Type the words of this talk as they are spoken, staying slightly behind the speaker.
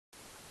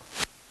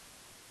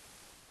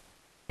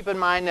Keep in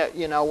mind that,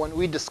 when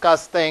we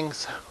discuss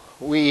things,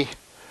 we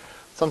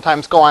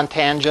sometimes go on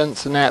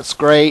tangents, and that's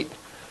great.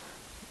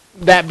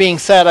 That being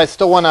said, I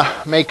still want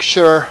to make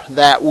sure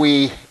that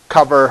we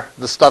cover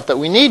the stuff that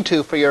we need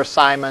to for your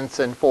assignments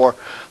and for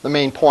the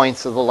main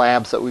points of the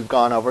labs that we've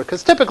gone over.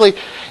 Because typically,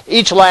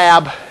 each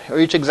lab or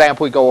each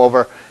example we go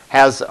over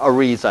has a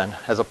reason,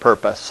 has a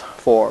purpose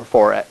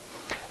for it.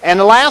 And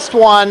the last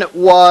one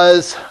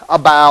was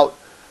about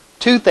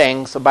two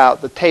things,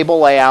 about the table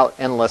layout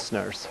and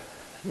listeners.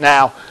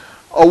 Now,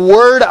 a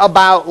word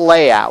about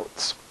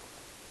layouts.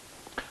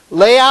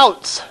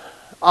 Layouts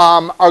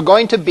are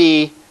going to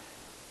be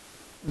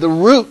the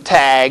root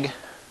tag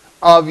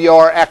of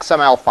your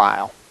XML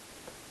file.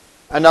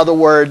 In other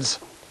words,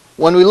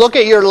 when we look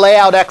at your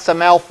layout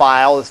XML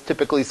file, it's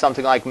typically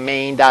something like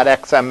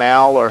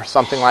main.xml or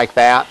something like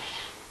that.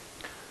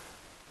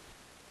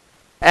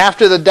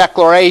 After the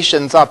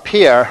declarations up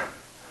here,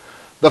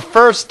 the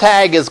first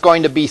tag is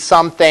going to be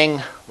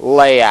something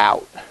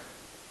layout.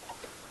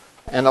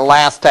 And the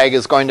last tag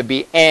is going to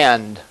be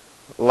end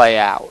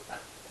layout.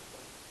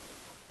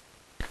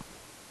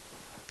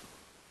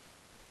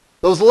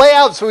 Those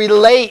layouts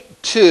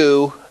relate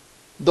to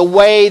the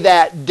way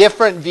that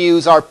different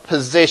views are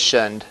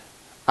positioned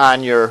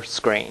on your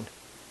screen.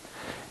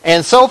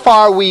 And so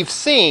far we've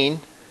seen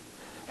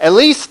at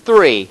least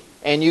three,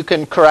 and you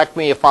can correct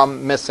me if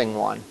I'm missing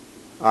one.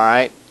 All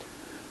right?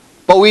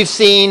 But we've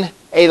seen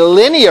a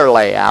linear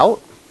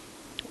layout,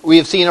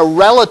 we've seen a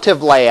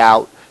relative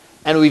layout,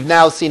 and we've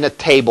now seen a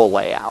table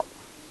layout.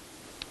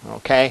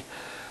 Okay?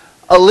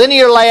 A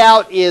linear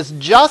layout is,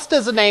 just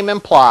as the name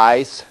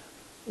implies,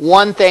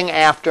 one thing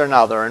after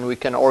another, and we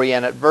can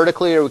orient it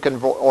vertically or we can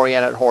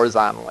orient it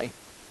horizontally.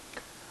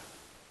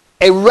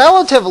 A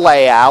relative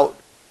layout,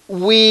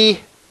 we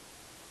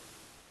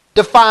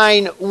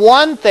define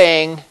one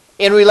thing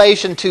in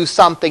relation to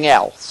something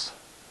else.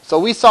 So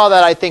we saw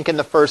that, I think, in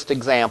the first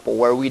example,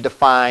 where we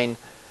define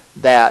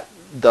that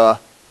the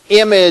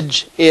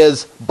image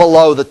is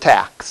below the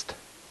text.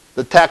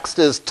 The text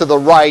is to the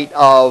right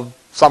of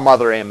some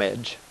other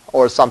image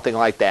or something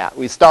like that.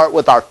 We start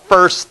with our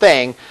first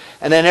thing,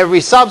 and then every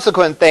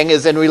subsequent thing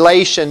is in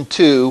relation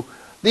to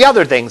the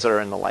other things that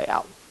are in the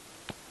layout.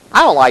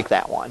 I don't like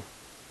that one.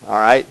 All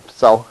right?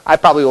 So I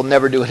probably will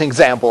never do an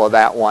example of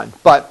that one.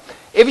 But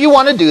if you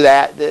want to do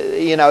that,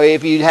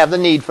 if you have the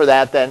need for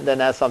that, then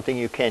that's something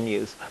you can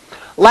use.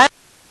 Last,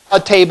 a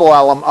table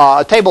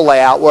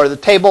layout, where the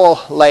table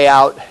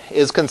layout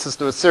consists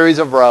of a series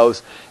of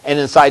rows, and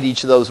inside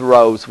each of those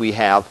rows we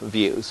have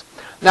views.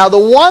 Now, the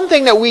one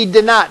thing that we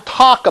did not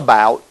talk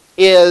about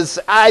is,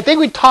 I think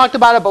we talked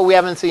about it, but we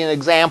haven't seen an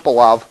example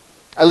of,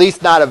 at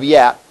least not of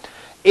yet,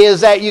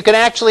 is that you can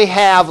actually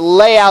have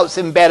layouts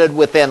embedded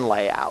within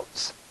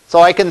layouts.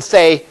 So I can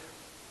say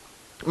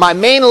my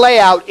main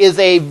layout is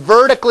a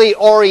vertically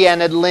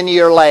oriented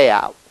linear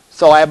layout.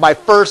 So I have my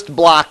first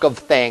block of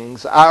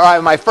things, or I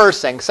have my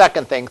first thing,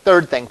 second thing,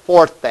 third thing,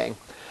 fourth thing.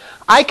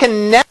 I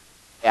can nest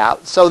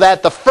layout so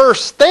that the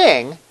first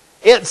thing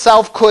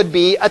itself could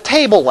be a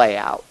table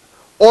layout.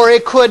 Or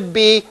it could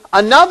be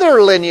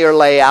another linear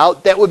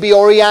layout that would be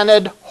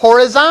oriented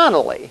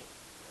horizontally.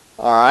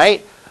 All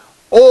right?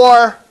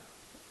 Or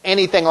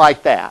anything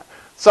like that.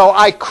 So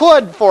I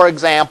could, for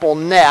example,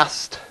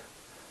 nest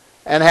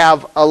and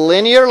have a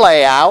linear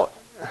layout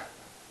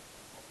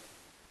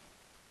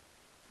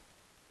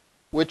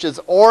which is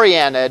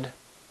oriented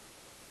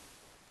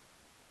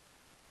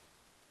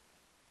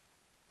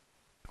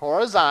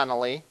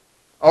horizontally,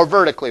 or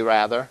vertically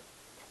rather,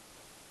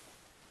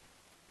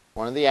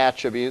 one of the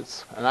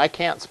attributes, and I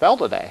can't spell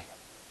today.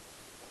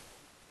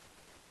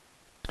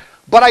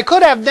 But I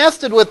could have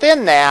nested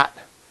within that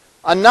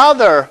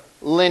another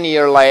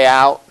linear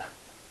layout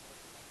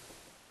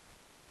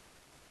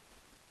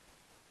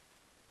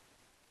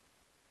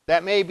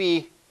that may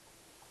be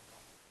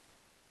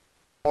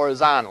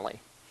horizontally.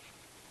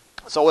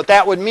 So what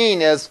that would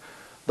mean is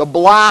the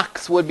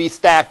blocks would be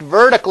stacked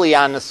vertically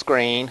on the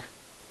screen,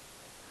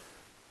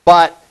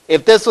 but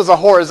if this was a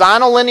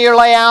horizontal linear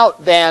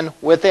layout, then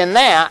within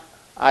that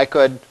I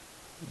could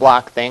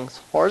block things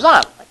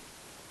horizontally.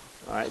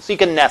 All right, so you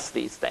can nest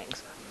these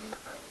things.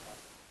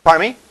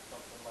 Pardon me?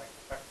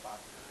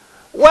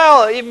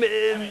 Well,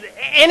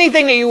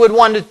 anything that you would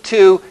want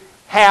to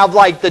have,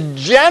 like the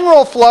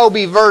general flow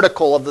be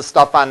vertical of the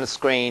stuff on the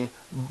screen,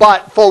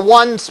 but for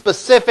one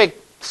specific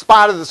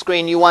spot of the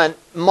screen you want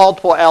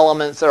multiple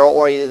elements that are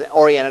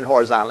oriented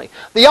horizontally.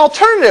 The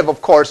alternative,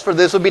 of course, for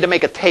this would be to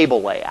make a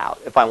table layout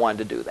if I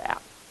wanted to do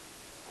that.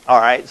 All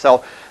right,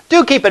 so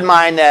do keep in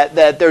mind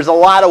that there's a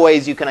lot of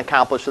ways you can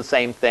accomplish the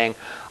same thing.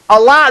 A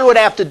lot would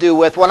have to do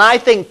with, when I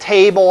think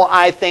table,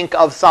 I think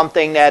of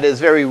something that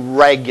is very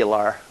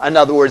regular. In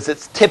other words,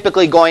 it's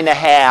typically going to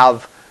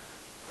have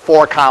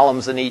 4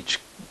 columns in each.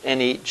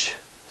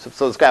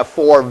 So it's got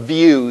 4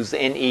 views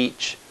in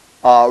each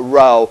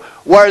row.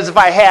 Whereas if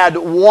I had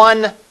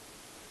one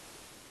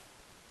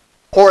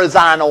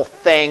horizontal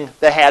thing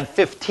that had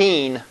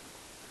 15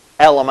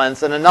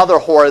 elements and another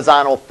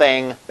horizontal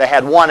thing that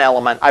had 1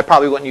 element, I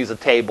probably wouldn't use a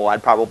table.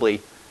 I'd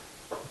probably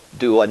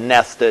do a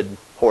nested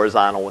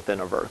horizontal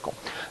within a vertical.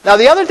 Now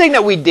the other thing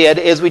that we did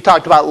is we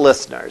talked about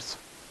listeners.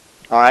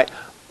 All right,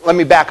 let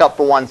me back up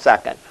for 1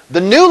 second.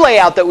 The new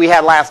layout that we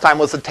had last time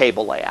was a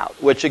table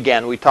layout, which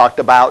again we talked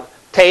about.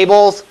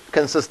 Tables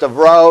consist of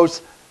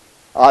rows,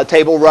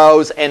 table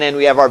rows, and then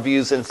we have our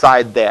views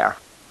inside there.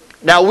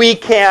 Now we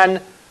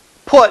can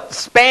put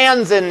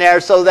spans in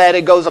there so that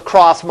it goes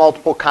across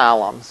multiple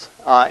columns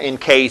in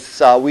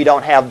case we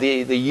don't have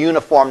the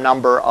uniform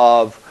number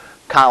of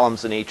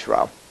columns in each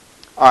row.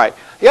 All right.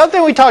 The other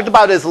thing we talked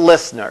about is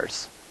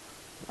listeners.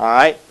 All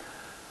right.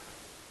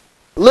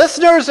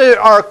 Listeners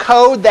are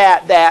code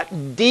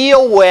that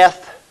deal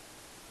with,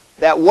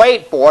 that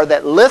wait for,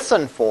 that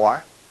listen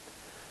for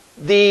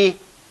the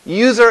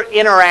user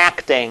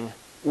interacting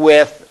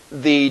with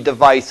the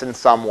device in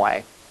some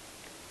way.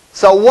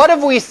 So what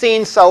have we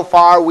seen so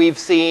far? We've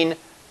seen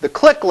the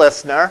click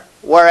listener,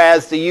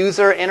 whereas the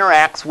user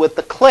interacts with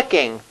the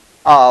clicking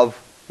of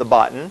the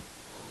button.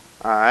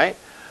 All right.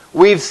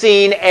 We've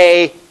seen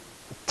a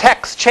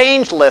text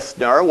change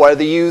listener, where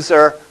the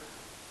user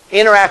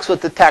interacts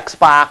with the text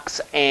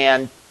box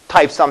and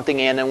types something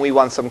in, and we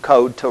want some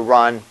code to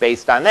run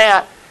based on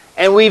that.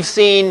 And we've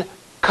seen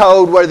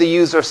code where the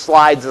user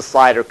slides a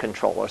slider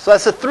controller. So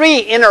that's the 3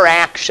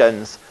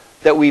 interactions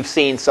that we've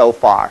seen so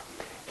far.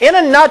 In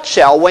a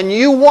nutshell, when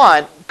you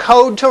want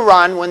code to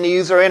run when the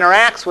user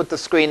interacts with the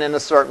screen in a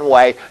certain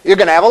way, you're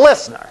going to have a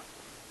listener.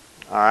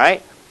 All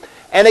right?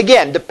 And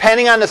again,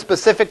 depending on the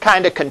specific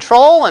kind of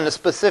control and the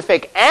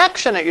specific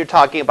action that you're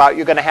talking about,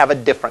 you're going to have a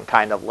different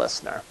kind of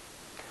listener.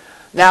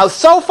 Now,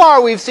 so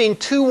far we've seen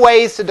 2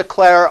 ways to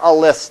declare a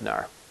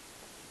listener.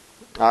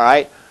 All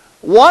right?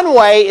 One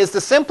way is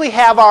to simply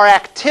have our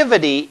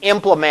activity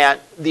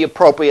implement the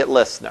appropriate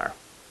listener.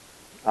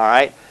 All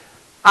right?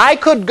 I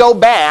could go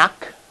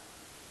back,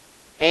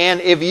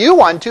 and if you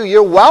want to,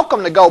 you're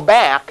welcome to go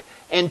back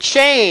and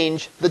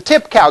change the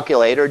tip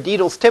calculator,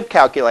 Deedle's tip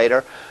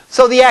calculator,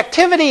 so the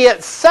activity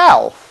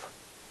itself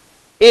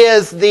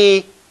is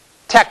the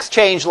text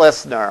change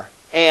listener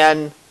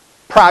and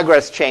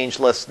progress change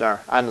listener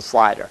on the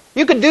slider.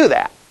 You could do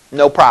that,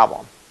 no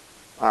problem.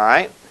 All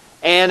right?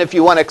 And if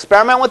you want to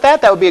experiment with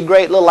that, that would be a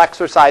great little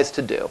exercise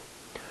to do.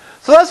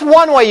 So that's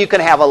one way you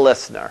can have a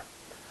listener.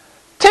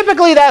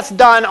 Typically that's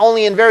done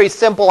only in very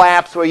simple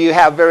apps where you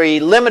have very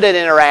limited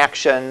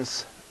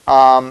interactions,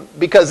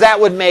 because that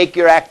would make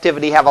your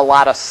activity have a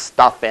lot of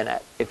stuff in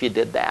it if you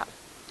did that.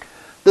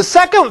 The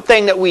second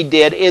thing that we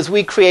did is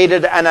we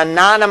created an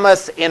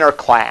anonymous inner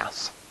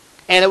class.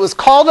 And it was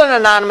called an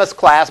anonymous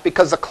class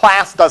because the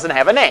class doesn't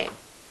have a name.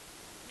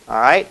 All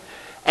right?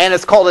 And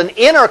it's called an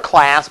inner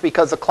class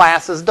because the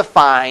class is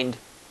defined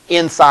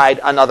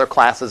inside another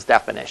class's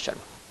definition.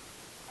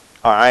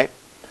 All right?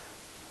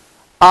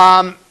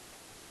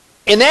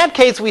 In that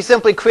case, we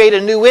simply create a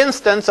new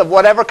instance of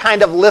whatever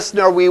kind of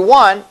listener we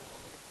want.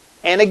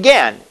 And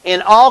again,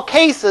 in all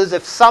cases,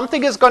 if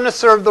something is going to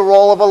serve the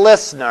role of a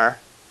listener,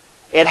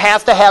 it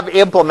has to have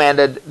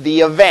implemented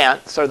the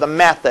events or the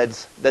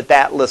methods that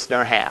that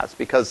listener has.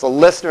 Because the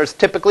listeners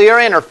typically are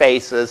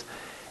interfaces.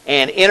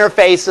 And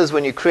interfaces,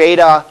 when you create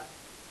an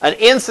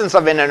instance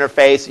of an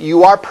interface,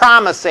 you are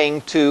promising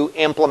to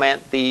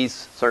implement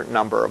these certain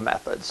number of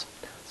methods.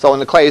 So in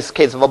the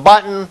case of a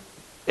button,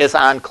 it's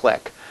on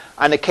click.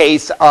 On the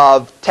case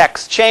of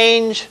text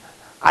change,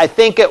 I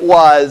think there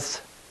was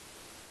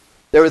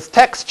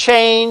text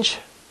change,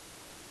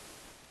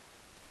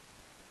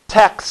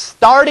 text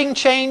starting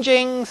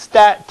changing,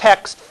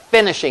 text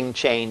finishing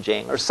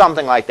changing, or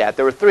something like that.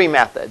 There were 3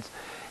 methods.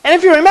 And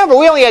if you remember,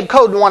 we only had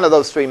code in one of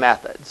those 3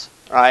 methods,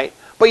 right?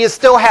 But you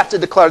still have to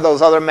declare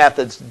those other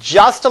methods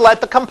just to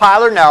let the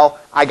compiler know,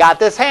 I got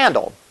this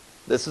handled.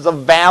 This is a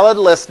valid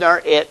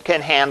listener. It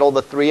can handle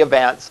the 3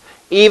 events,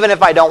 even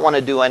if I don't want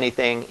to do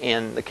anything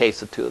in the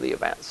case of 2 of the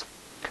events.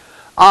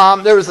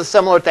 There was a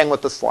similar thing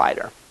with the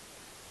slider.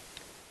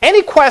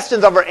 Any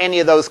questions over any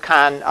of those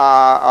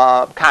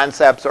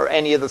concepts or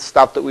any of the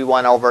stuff that we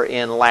went over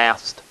in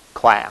last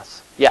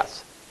class?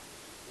 Yes?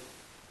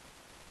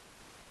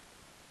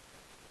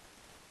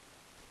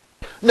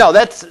 No,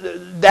 that's right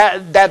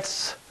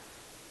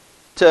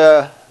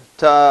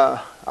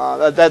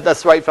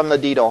from the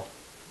Deedle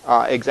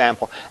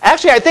example.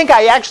 Actually, I think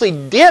I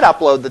actually did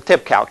upload the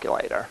tip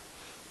calculator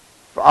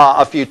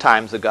a few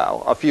times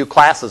ago, a few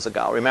classes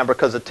ago. Remember,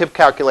 because the tip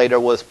calculator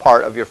was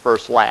part of your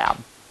first lab.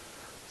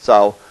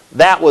 So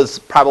that was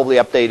probably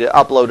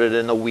uploaded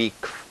in the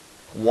week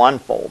 1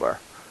 folder.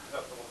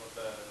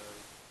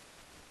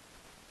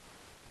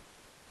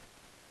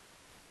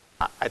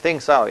 I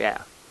think so,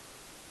 yeah.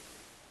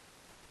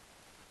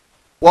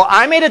 Well,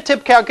 I made a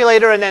tip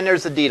calculator, and then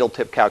there's a Deedle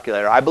tip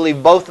calculator. I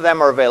believe both of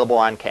them are available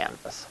on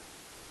Canvas.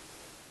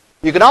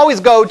 You can always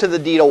go to the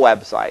Deedle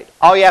website.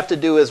 All you have to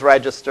do is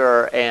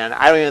register, and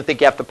I don't even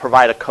think you have to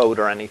provide a code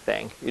or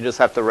anything. You just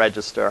have to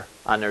register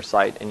on their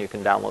site, and you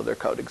can download their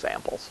code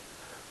examples.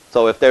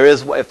 So if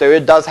there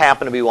does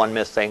happen to be one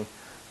missing,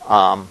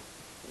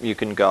 you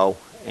can go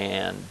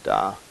and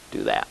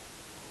do that.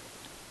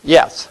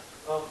 Yes?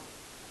 I've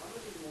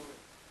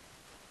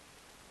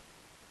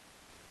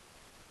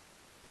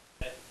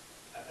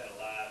had a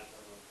lot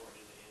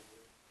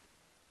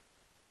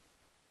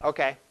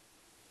Okay.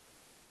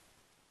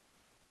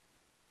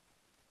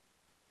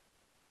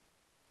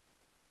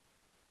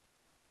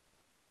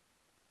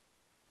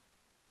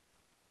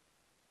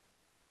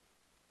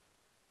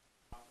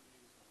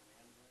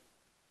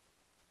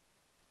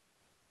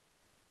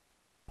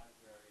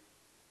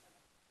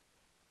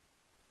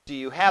 Do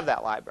you have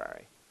that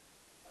library?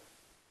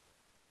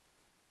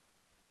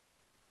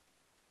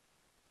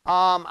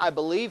 I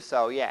believe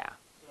so, yeah.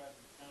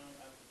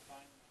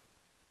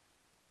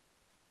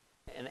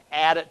 And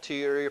add it to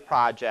your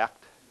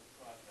project.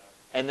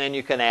 And then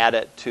you can add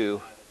it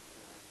to,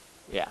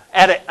 yeah,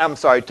 add it, I'm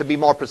sorry, to be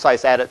more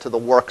precise, add it to the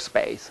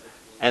workspace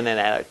and then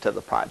add it to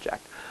the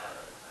project.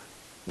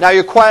 Now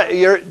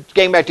you're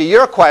getting back to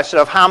your question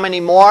of how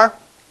many more.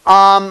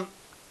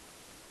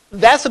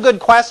 That's a good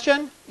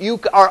question. You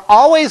are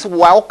always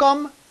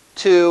welcome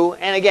to,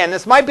 and again,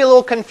 this might be a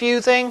little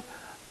confusing,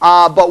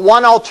 but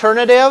one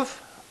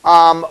alternative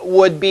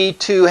would be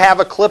to have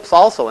Eclipse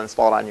also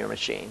installed on your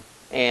machine.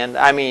 And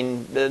I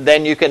mean,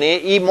 then you can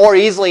more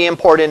easily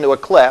import into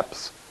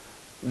Eclipse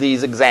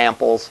these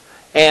examples,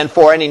 and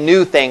for any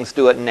new things,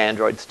 do it in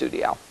Android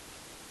Studio.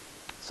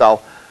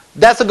 So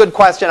that's a good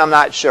question. I'm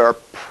not sure.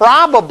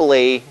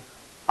 Probably,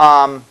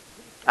 I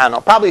don't know,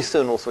 probably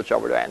soon we'll switch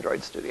over to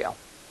Android Studio.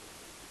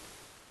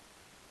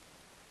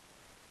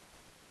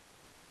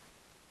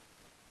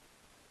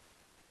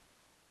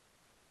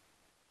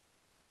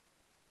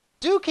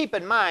 Do keep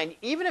in mind,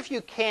 even if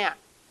you can't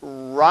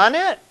run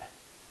it,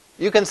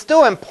 you can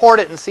still import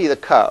it and see the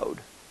code.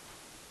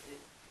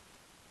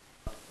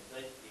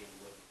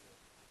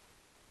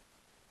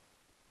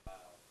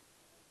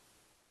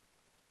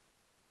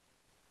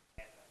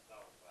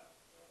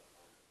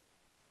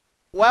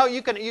 Well,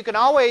 you can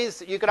always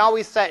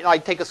send,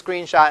 like, take a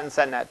screenshot and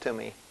send that to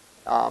me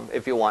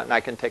if you want, and I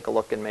can take a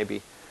look and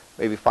maybe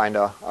find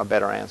a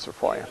better answer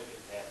for you.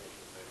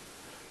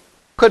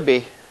 Could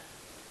be.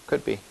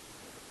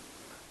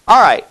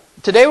 All right.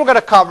 Today we're going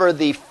to cover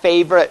the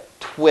favorite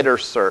Twitter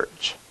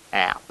search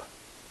app.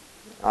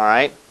 All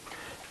right.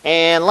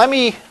 And let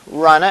me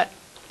run it.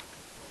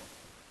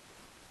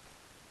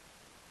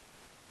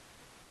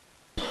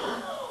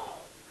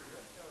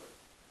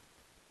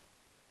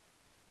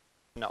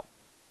 No.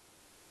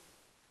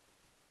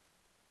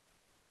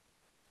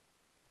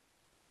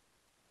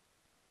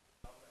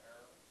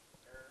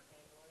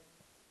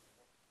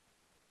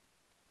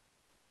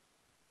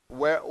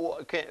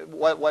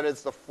 What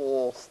is the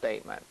full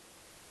statement?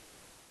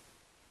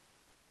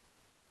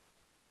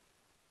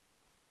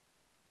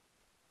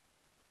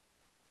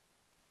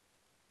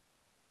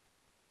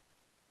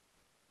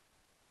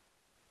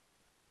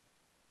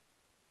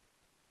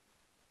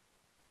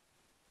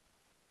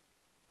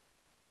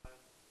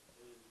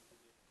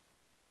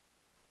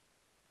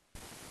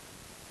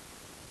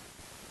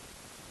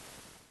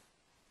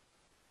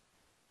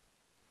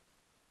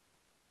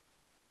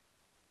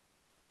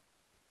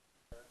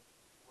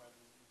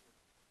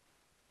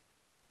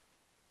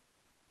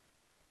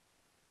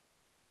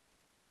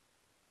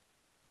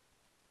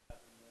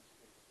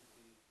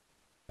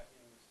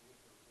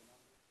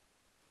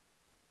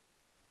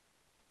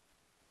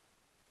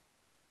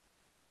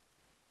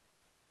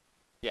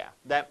 Yeah,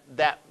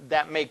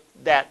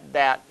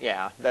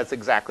 yeah, that's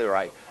exactly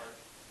right.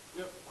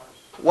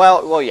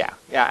 Well, yeah.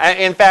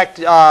 In fact,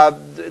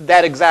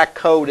 that exact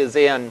code is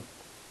in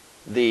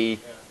the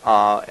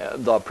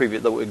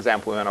the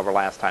example we went over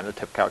last time, the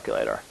tip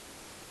calculator.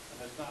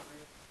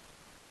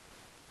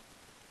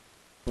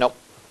 Nope.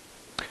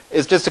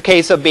 It's just a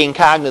case of being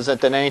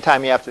cognizant that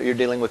anytime you're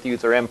dealing with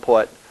user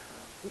input,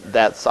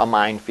 that's a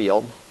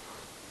minefield.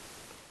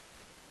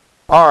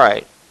 All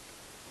right.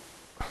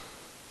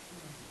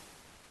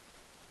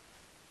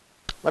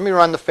 Let me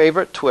run the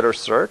favorite Twitter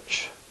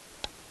search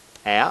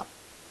app.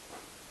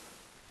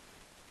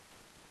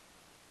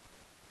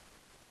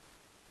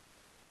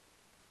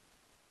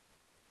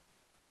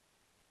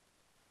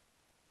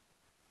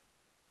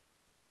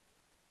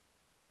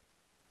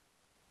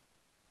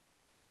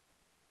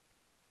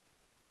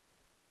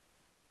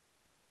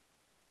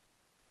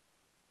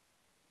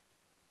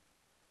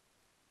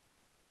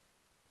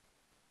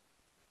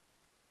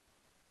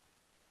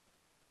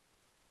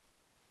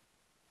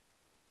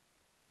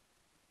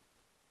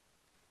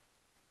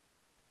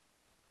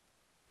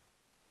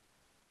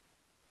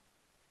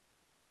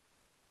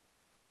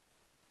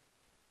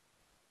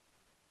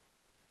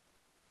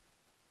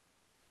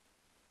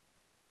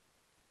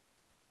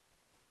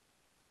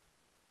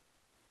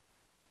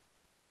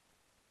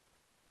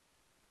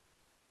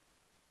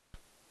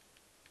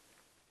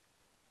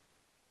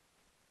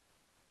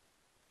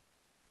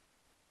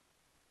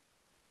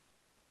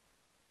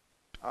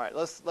 All right,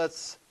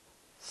 let's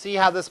see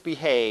how this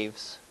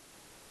behaves,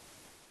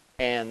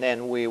 and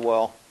then we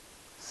will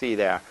see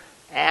there.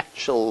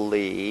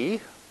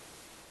 Actually,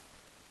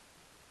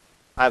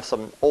 I have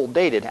some old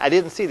data. I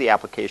didn't see the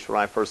application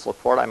when I first looked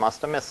for it. I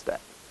must have missed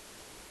it.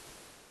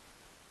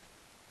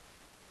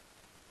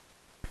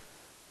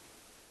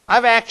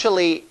 I've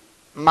actually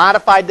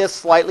modified this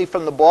slightly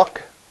from the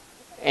book,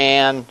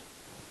 and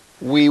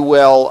we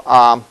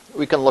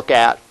can look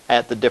at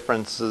at the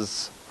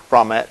differences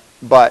from it,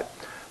 but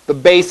the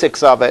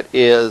basics of it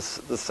is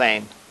the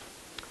same.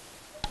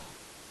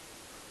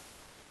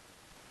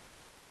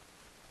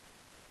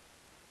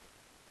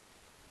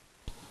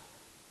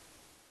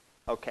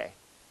 Okay,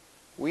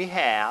 we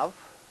have,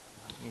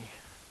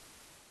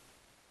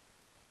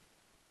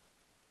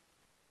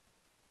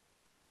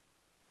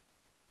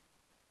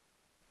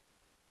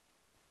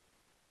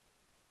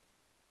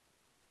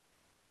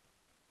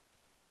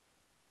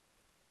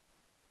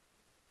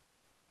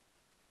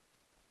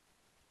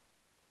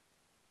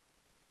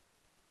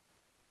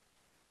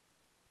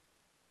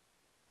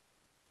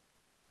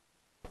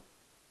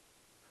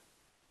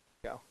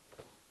 go.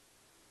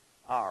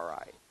 All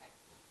right.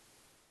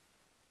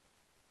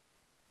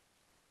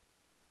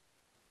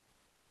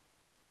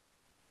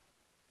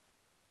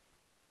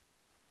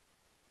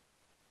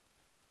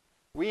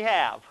 We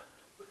have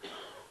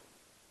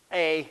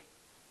a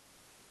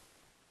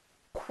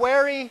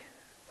query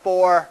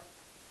for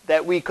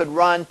that we could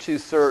run to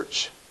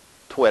search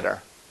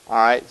Twitter. All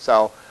right,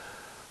 so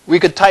we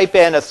could type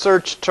in a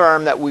search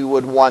term that we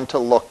would want to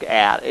look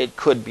at. It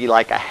could be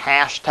like a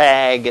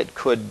hashtag. It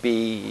could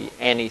be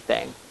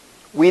anything.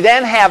 We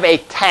then have a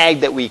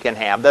tag that we can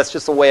have. That's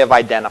just a way of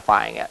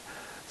identifying it.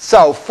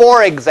 So,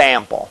 for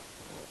example,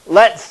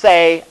 let's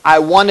say I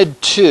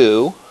wanted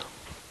to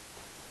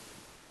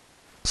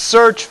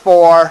search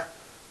for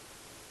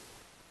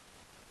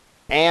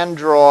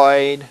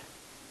Android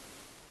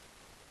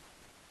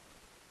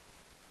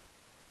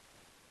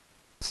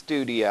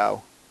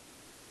Studio.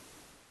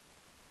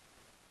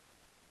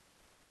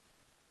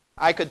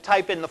 I could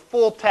type in the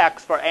full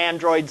text for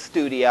Android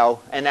Studio,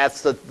 and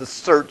that's the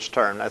search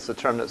term. That's the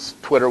term that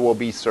Twitter will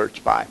be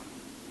searched by.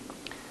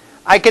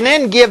 I can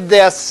then give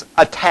this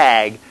a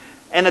tag,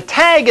 and a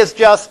tag is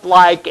just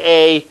like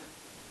a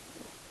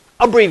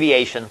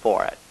abbreviation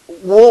for it.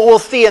 We'll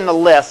see in the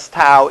list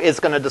how it's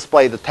going to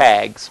display the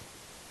tags.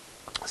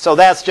 So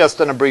that's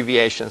just an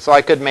abbreviation. So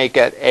I could make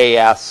it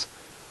AS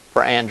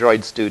for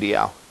Android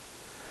Studio.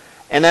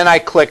 And then I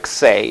click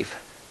Save.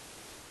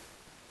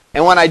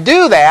 And when I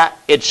do that,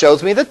 it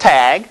shows me the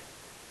tag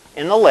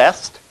in the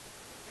list.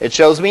 It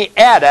shows me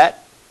Edit.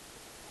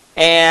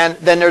 And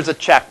then there's a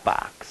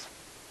checkbox.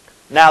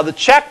 Now the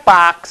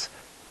checkbox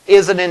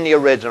isn't in the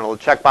original.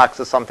 The checkbox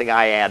is something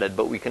I added,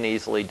 but we can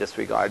easily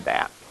disregard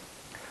that.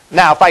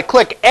 Now if I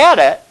click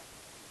Edit,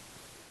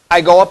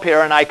 I go up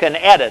here and I can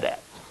edit it.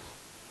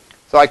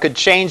 So I could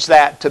change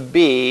that to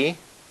be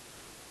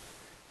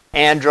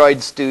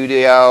Android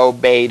Studio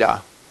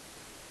Beta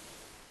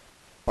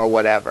or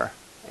whatever,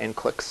 and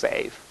click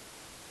Save.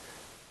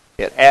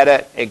 Hit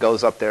Edit, it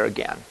goes up there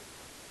again.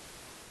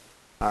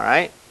 All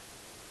right.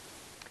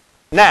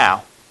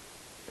 Now,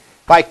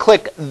 if I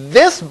click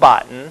this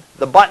button,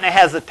 the button that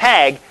has the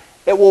tag,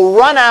 it will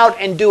run out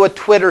and do a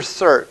Twitter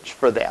search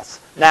for this.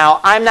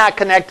 Now, I'm not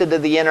connected to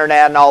the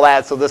internet and all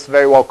that, so this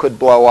very well could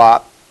blow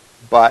up,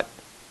 but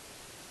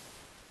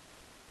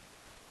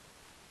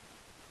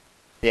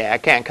yeah, I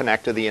can't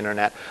connect to the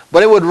internet.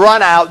 But it would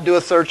run out, do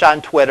a search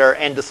on Twitter,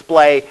 and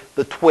display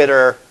the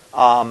Twitter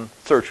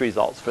search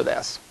results for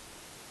this.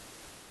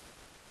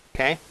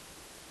 Okay?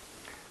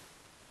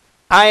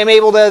 I am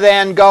able to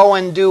then go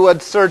and do a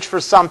search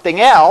for something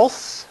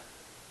else.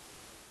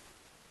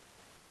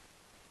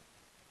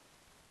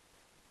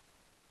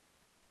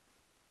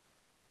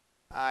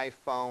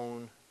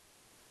 iPhone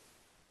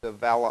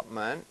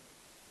development.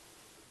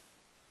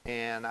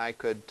 And I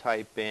could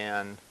type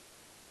in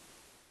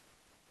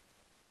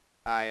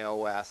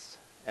iOS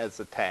as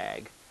a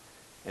tag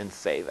and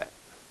save it.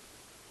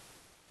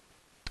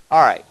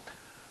 All right.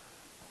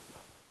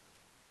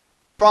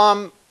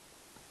 From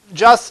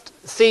just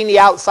seeing the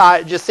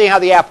outside, just seeing how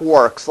the app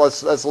works,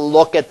 let's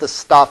look at the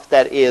stuff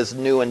that is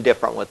new and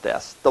different with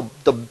this.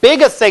 The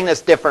biggest thing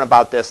that's different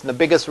about this, and the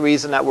biggest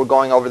reason that we're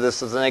going over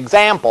this as an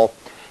example,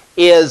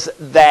 is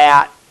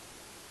that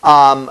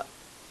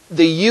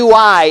the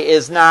UI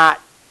is not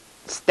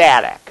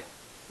static.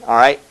 All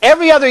right.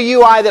 Every other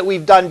UI that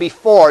we've done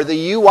before,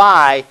 the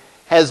UI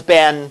has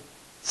been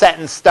set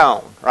in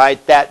stone.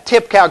 Right. That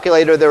tip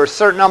calculator, there were a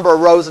certain number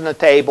of rows in the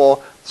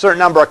table, certain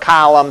number of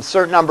columns,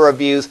 certain number of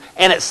views,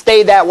 and it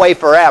stayed that way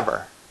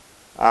forever.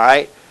 All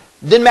right.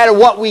 Didn't matter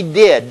what we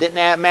did.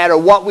 Didn't matter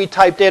what we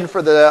typed in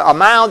for the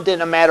amount.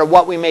 Didn't matter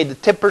what we made the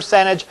tip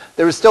percentage.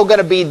 There was still going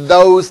to be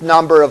those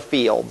number of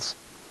fields.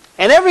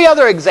 And every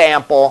other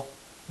example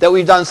that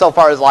we've done so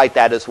far is like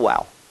that as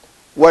well,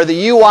 where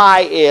the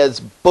UI is,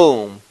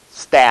 boom,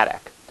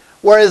 static.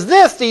 Whereas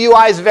this, the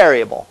UI is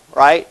variable,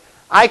 right?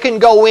 I can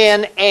go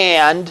in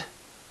and,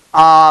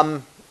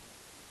 what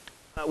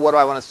do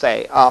I want to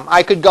say?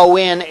 I could go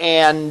in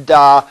and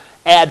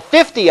add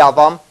 50 of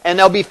them, and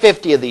there'll be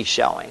 50 of these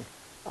showing.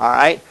 All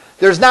right?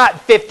 There's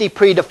not 50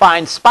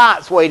 predefined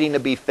spots waiting to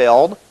be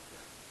filled.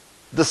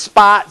 The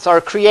spots are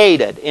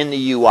created in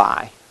the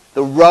UI.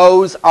 The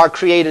rows are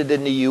created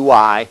in the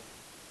UI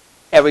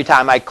every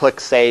time I click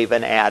Save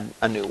and add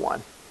a new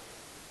one.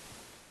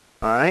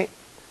 All right?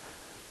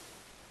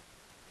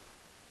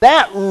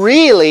 That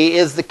really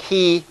is the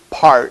key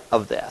part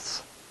of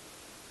this.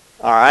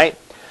 All right?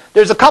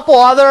 There's a couple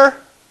other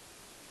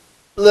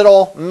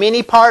little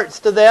mini parts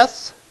to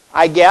this,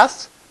 I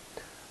guess.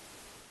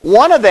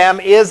 One of them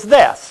is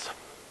this.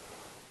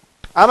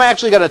 I'm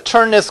actually going to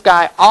turn this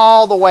guy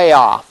all the way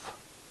off.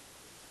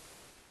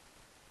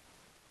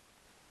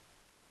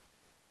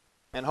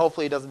 And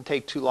hopefully it doesn't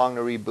take too long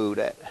to reboot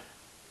it.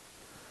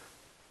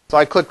 So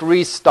I clicked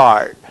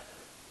restart.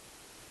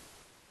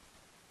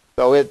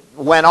 So it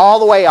went all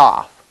the way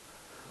off.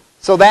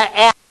 So that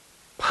app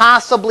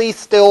possibly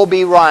still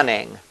be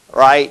running,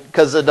 right?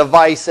 Because the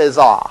device is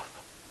off.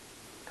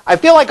 I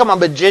feel like I'm a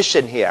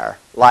magician here.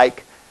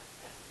 Like,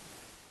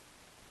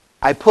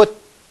 I put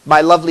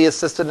my lovely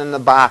assistant in the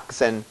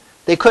box and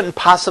they couldn't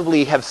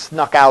possibly have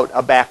snuck out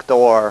a back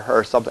door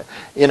or something.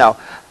 You know,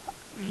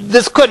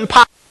 this couldn't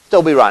possibly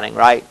still be running,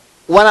 right?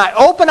 When I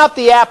open up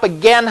the app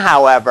again,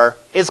 however,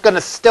 it's going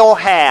to still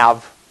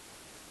have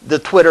the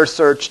Twitter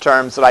search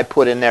terms that I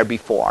put in there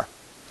before.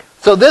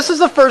 So this is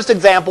the first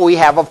example we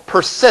have of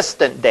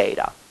persistent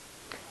data.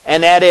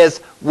 And that is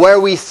where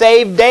we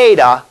save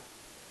data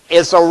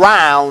is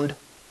around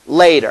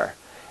later.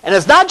 And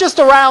it's not just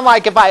around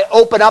like if I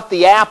open up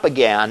the app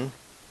again.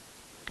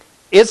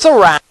 It's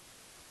around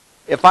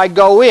if I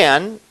go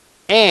in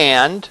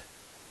and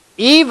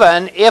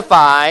even if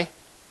I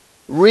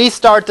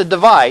restart the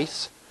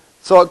device,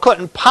 so it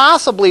couldn't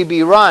possibly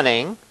be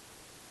running.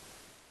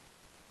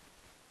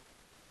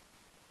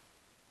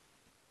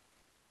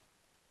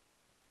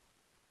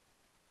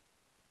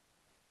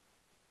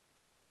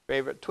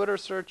 Favorite Twitter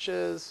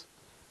searches.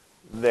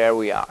 There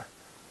we are.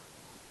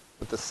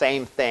 With the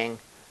same thing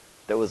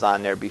that was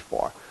on there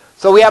before.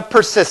 So we have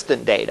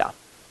persistent data.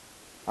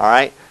 All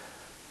right?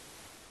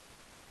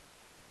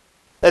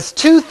 That's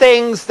two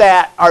things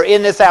that are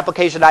in this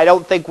application I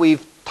don't think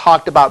we've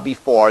talked about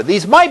before.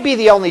 These might be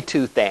the only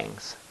two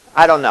things.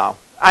 I don't know.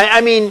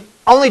 I mean,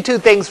 only two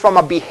things from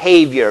a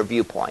behavior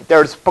viewpoint.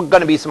 There's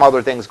going to be some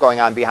other things going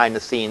on behind the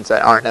scenes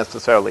that aren't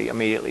necessarily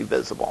immediately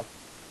visible.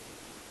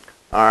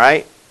 All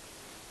right?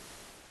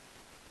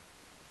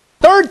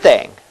 Third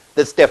thing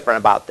that's different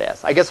about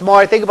this, I guess the more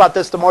I think about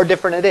this, the more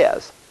different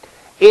it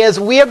is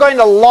we are going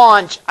to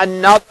launch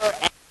another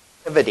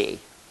activity,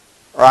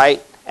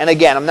 right? And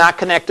again, I'm not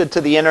connected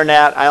to the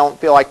internet. I don't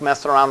feel like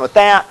messing around with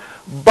that.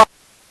 But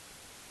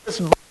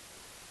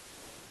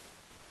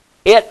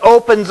it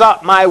opens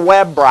up my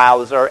web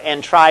browser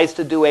and tries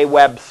to do a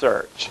web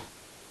search.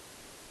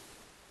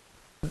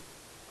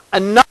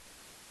 That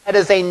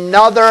is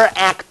another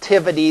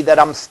activity that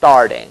I'm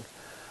starting.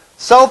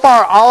 So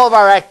far, all of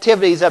our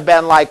activities have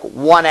been like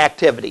one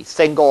activity,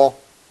 single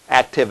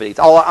activities.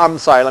 I'm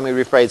sorry, let me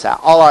rephrase that.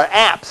 All our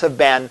apps have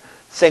been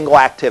single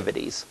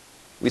activities.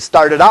 We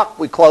start it up,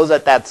 we close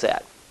it, that's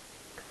it.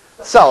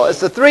 So, it's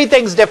the three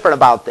things different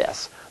about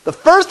this. The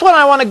first one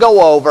I want to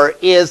go over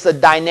is the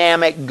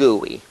dynamic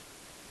GUI.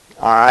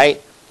 All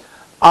right?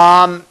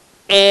 And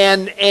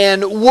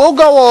we'll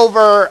go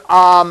over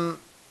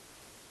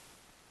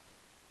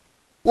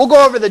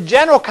the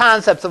general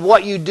concepts of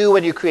what you do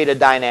when you create a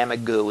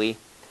dynamic GUI.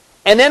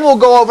 And then we'll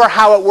go over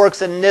how it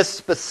works in this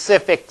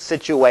specific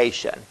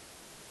situation.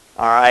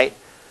 All right?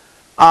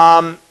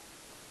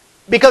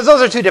 Because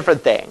those are two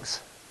different things.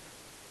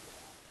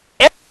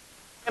 Every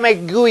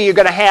dynamic GUI you're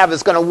going to have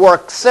is going to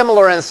work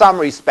similar in some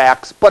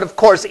respects. But of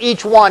course,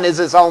 each one is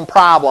its own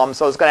problem.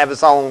 So it's going to have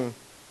its own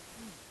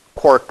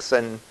quirks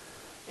and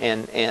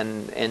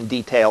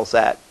details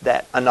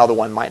that another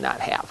one might not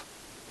have.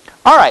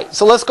 All right,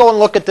 so let's go and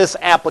look at this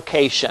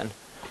application.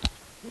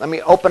 Let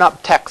me open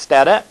up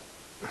TextEdit.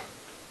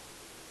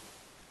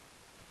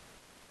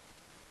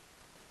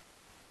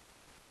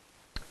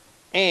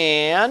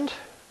 And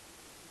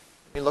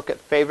let me look at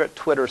favorite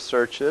Twitter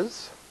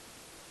searches.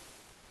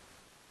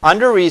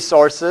 Under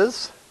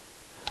resources,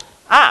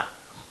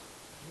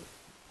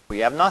 we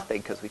have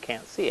nothing because we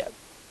can't see it.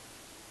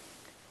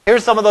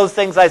 Here's some of those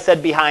things I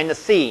said behind the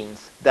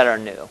scenes that are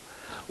new.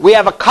 We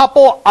have a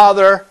couple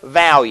other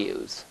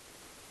values.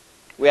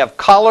 We have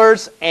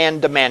colors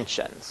and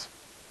dimensions.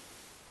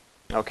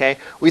 Okay?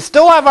 We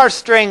still have our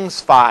strings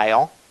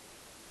file,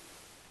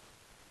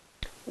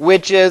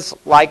 which is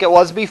like it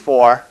was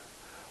before,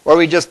 where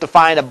we just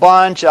define a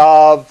bunch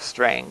of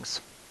strings.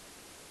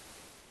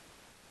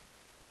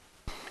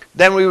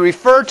 Then we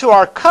refer to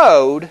our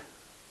code.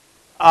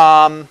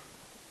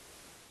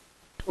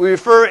 We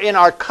refer in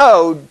our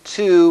code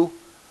to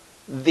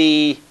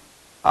the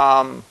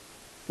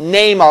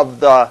name of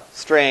the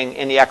string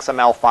in the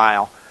XML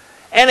file.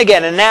 And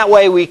again, in that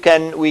way, we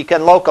can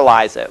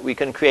localize it. We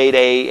can create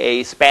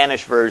a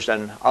Spanish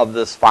version of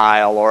this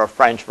file or a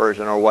French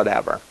version or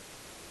whatever.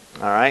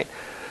 All right?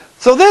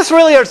 So this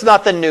really is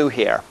nothing new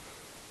here.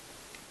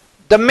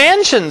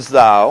 Dimensions,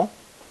 though,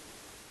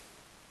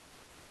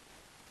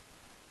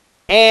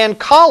 and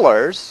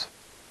colors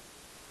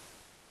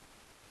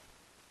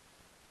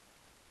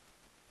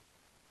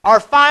are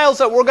files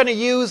that we're going to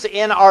use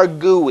in our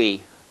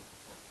GUI.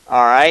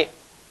 All right?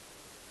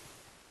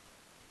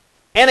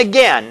 And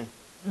again,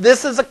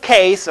 this is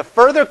a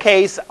further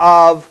case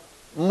of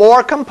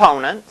more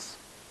components,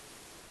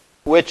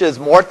 which is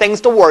more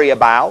things to worry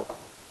about.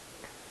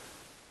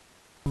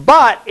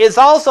 But it's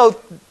also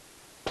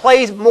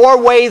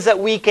more ways that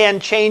we can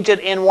change it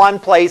in one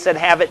place and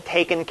have it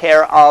taken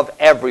care of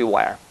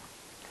everywhere.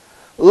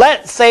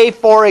 Let's say,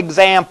 for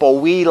example,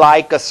 we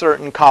like a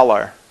certain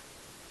color,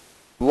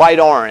 light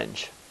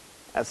orange.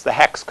 That's the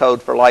hex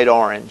code for light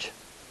orange.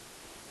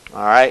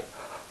 All right.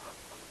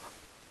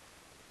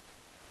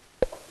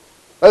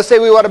 Let's say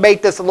we want to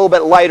make this a little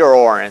bit lighter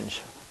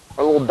orange,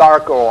 or a little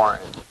darker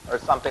orange, or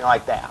something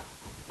like that.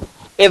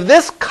 If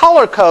this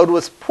color code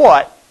was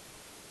put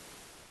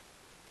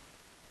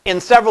in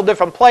several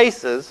different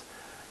places,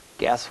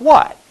 guess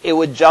what? It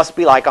would just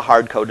be like a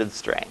hard-coded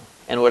string.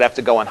 And we'd have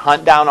to go and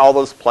hunt down all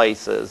those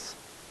places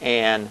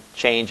and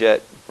change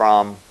it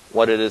from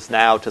what it is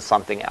now to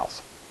something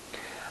else.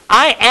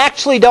 I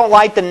actually don't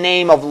like the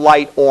name of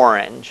light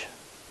orange.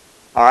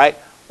 All right?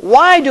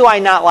 Why do I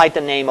not like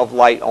the name of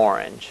light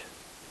orange?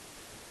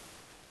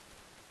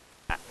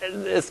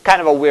 It's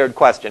kind of a weird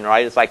question,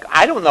 right? It's like,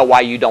 I don't know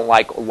why you don't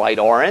like light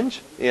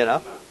orange, you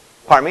know?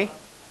 Pardon me?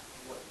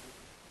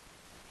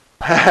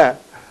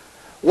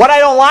 What I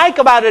don't like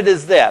about it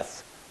is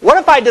this. What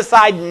if I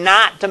decide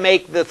not to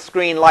make the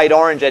screen light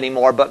orange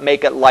anymore, but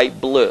make it light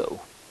blue?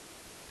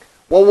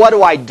 Well,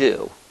 what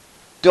do?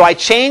 Do I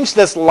change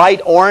this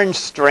light orange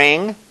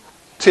string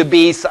to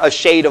be a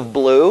shade of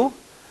blue?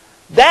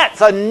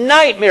 That's a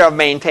nightmare of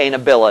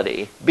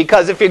maintainability.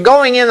 Because if you're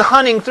going in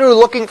hunting through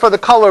looking for the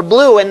color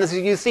blue and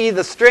you see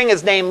the string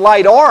is named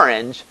light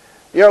orange,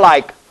 you're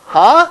like,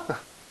 huh?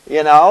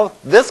 You know,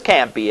 this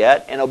can't be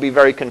it, and it'll be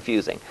very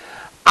confusing.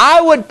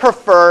 I would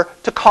prefer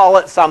to call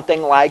it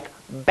something like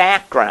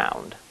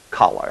background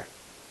color.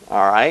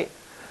 All right?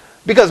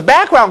 Because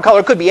background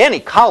color could be any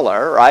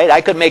color, right?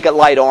 I could make it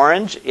light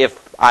orange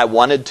if I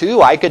wanted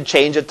to. I could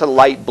change it to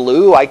light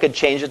blue. I could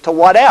change it to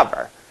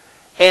whatever.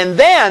 And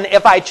then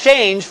if I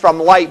change from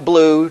light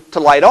blue to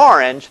light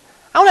orange,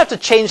 I don't have to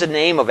change the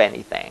name of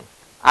anything.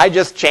 I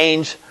just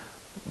change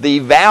the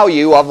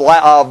value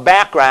of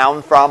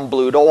background from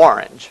blue to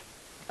orange.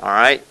 All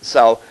right?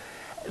 So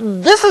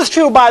this is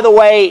true, by the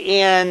way,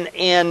 in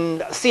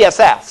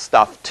CSS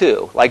stuff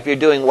too. Like if you're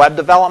doing web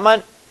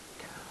development,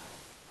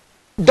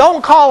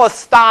 don't call a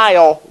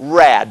style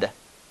red.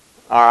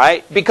 All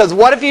right? Because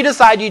what if you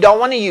decide you don't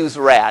want to use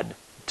red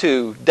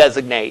to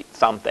designate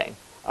something?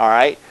 All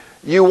right?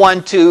 You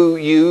want to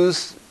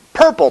use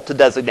purple to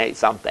designate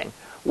something.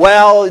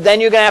 Well, then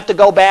you're going to have to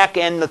go back,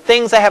 and the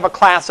things that have a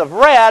class of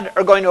red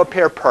are going to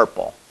appear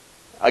purple.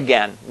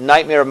 Again,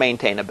 nightmare of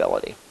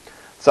maintainability.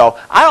 So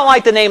I don't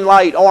like the name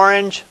light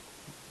orange,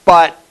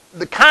 but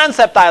the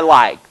concept I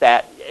like,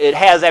 that it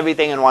has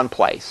everything in one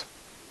place.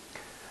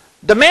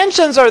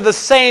 Dimensions are the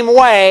same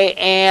way,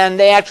 and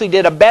they actually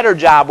did a better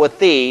job with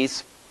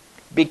these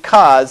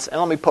because,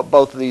 and let me put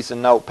both of these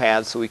in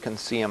notepads so we can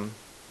see them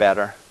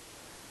better.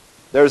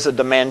 There's a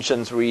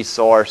dimensions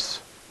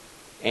resource,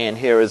 and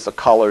here is the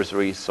colors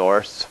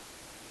resource.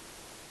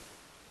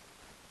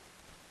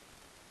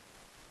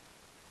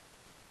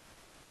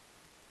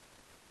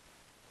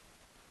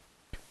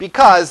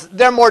 Because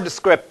they're more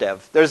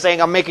descriptive. They're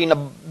saying I'm making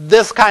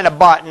this kind of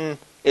button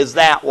is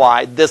that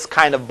wide, this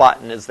kind of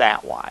button is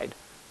that wide.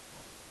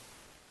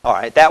 All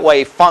right, that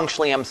way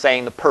functionally I'm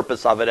saying the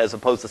purpose of it as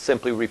opposed to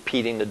simply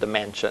repeating the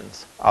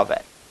dimensions of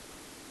it.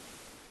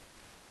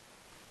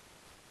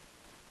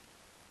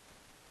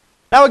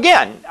 Now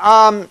again,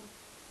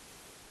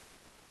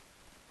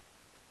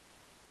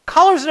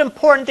 color is an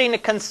important thing to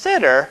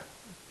consider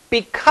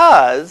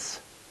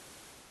because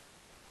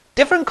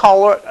different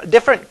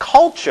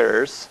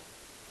cultures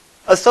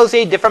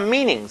associate different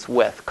meanings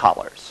with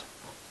colors,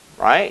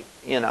 right?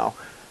 You know,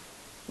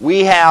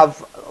 we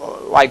have,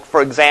 like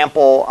for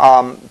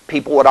example,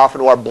 people would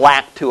often wear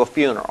black to a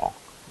funeral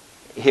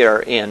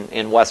here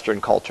in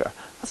Western culture.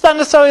 That's not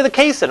necessarily the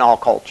case in all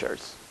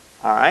cultures,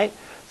 all right?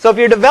 So if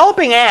you're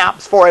developing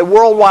apps for a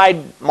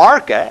worldwide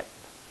market,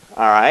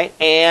 all right,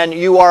 and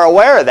you are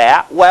aware of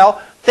that, well,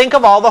 think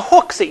of all the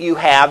hooks that you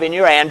have in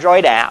your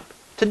Android app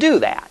to do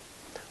that.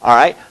 All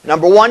right.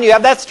 Number one, you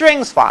have that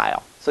strings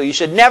file. So you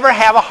should never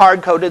have a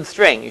hard-coded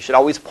string. You should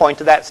always point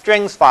to that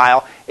strings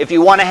file. If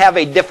you want to have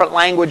a different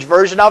language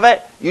version of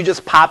it, you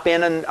just pop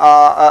in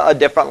a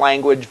different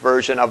language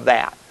version of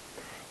that.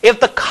 If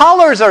the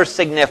colors are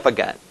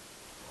significant,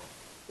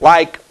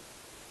 like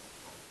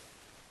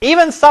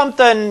even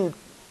something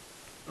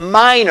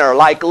minor,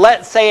 like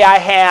let's say I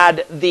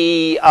had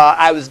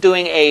I was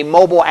doing a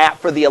mobile app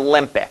for the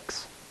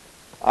Olympics.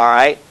 All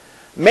right.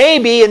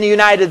 Maybe in the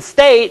United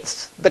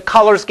States, the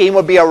color scheme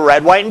would be a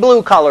red, white, and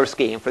blue color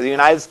scheme for the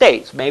United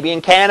States. Maybe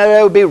in Canada,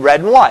 it would be red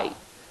and white.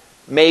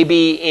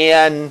 Maybe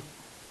in,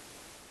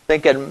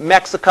 thinking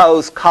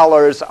Mexico's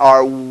colors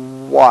are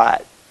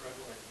what?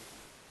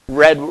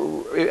 Red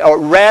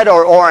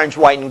or orange,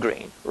 white, and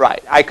green.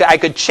 Right. I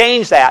could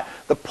change that.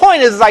 The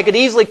point is I could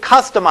easily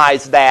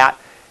customize that,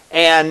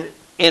 and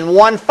in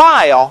one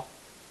file,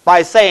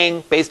 by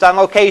saying, based on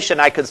location,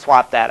 I could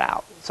swap that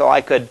out. So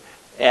I could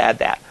add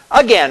that.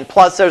 Again,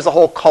 plus there's a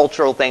whole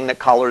cultural thing that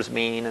colors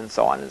mean and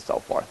so on and so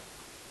forth.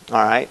 All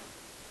right.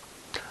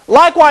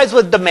 Likewise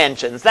with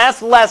dimensions.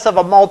 That's less of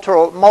a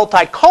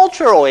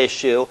multicultural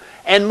issue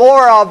and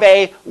more of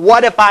a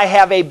what if I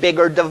have a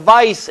bigger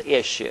device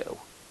issue.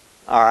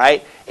 All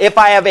right? If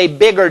I have a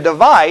bigger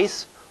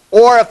device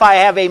or if I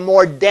have a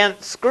more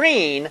dense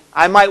screen,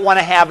 I might want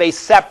to have a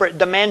separate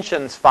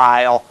dimensions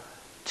file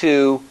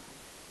to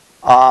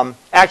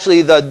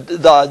actually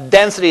the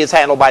density is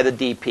handled by the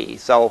DP,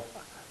 so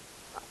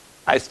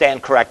I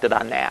stand corrected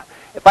on that.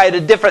 If I had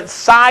a different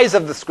size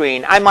of the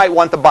screen, I might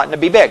want the button to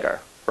be bigger,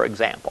 for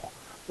example.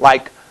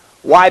 Like,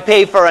 why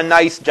pay for a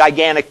nice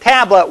gigantic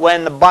tablet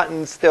when the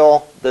button's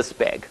still this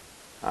big?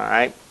 All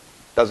right?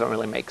 Doesn't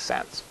really make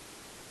sense.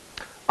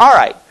 All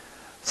right.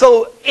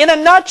 So in a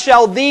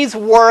nutshell, these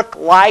work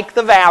like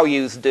the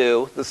values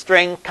do, the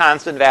string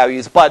constant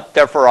values, but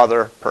they're for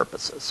other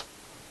purposes.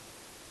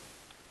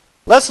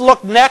 Let's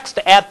look next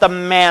at the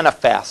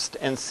manifest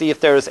and see if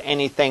there's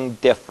anything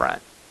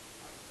different.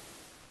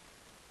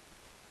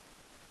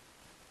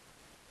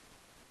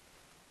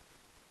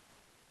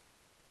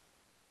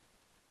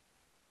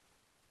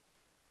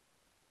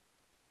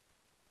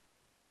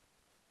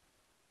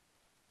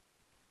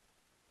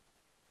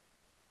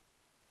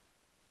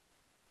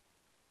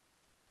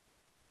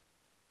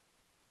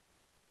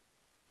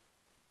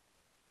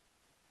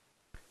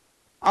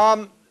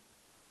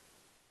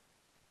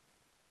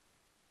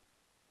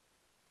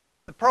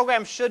 The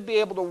program should be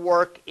able to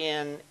work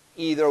in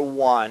either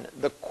one.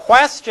 The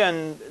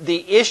question,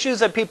 the issues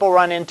that people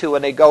run into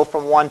when they go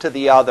from one to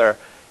the other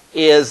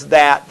is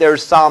that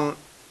there's some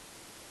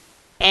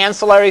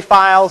ancillary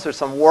files, there's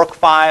some work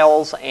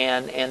files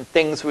and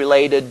things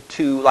related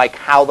to like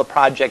how the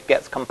project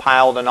gets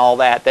compiled and all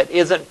that that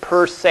isn't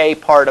per se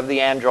part of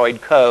the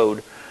Android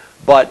code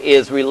but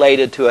is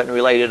related to it and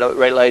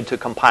related to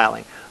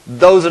compiling.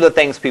 Those are the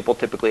things people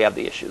typically have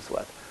the issues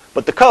with.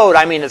 But the code,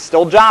 I mean, it's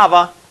still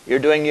Java. You're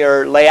doing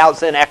your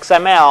layouts in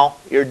XML.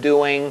 You're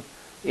doing,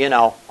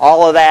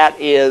 all of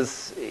that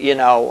is, if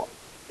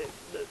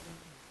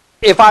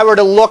I were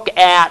to look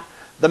at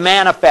the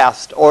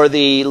manifest or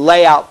the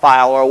layout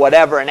file or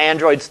whatever in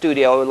Android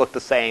Studio, it would look the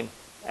same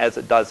as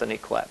it does in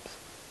Eclipse.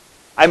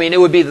 I mean, it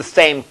would be the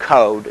same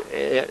code.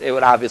 It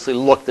would obviously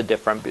look the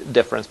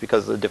difference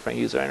because of the different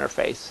user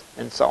interface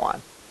and so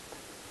on.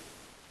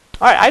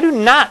 All right, I do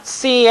not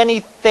see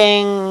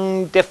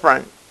anything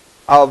different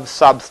of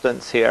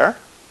substance here.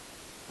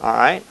 All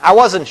right, I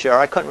wasn't sure.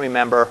 I couldn't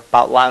remember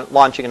about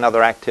launching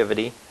another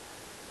activity.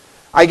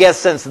 I guess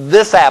since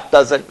this app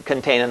doesn't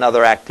contain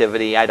another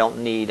activity, I don't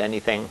need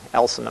anything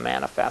else in the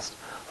manifest.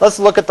 Let's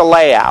look at the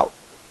layout.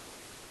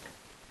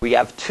 We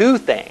have two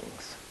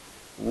things.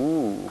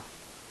 Ooh.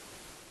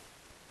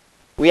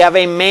 We have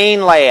a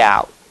main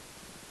layout.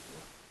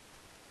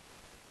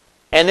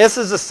 And this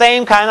is the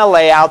same kind of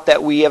layout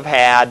that we have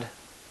had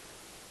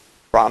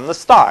from the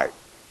start.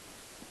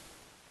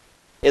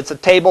 It's a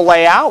table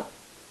layout.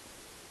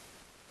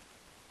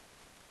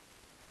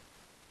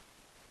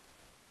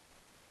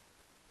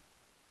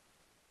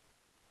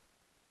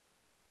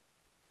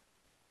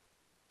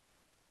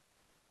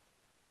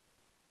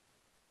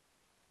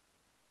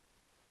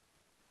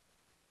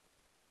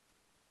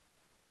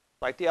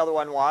 Like the other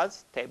one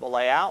was, table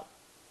layout.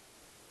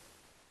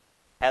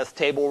 Has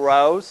table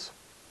rows,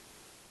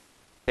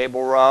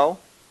 table row,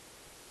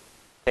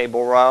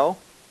 table row,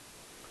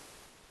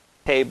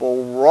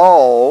 table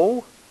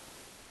row.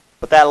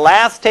 But that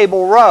last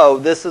table row,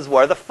 this is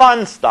where the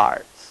fun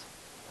starts.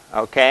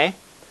 Okay?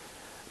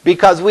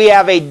 Because we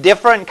have a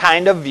different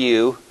kind of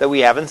view that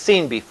we haven't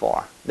seen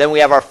before. Then we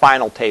have our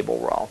final table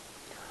row.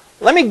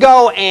 Let me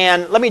go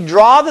and let me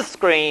draw the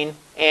screen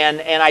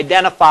and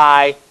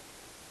identify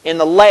in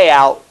the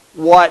layout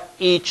what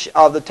each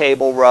of the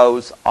table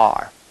rows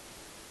are.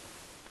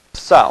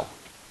 So,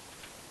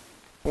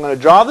 I'm going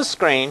to draw the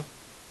screen.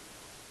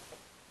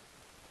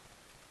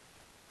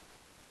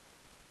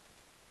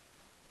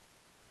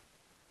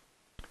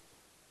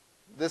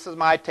 This is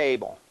my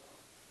table.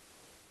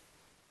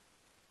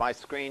 My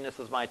screen, this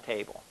is my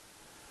table.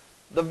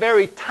 The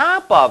very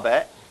top of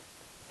it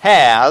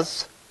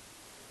has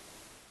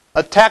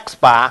a text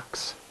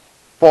box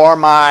for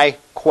my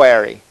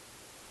query.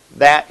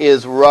 That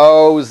is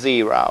row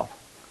 0.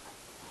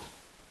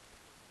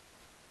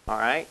 All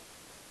right?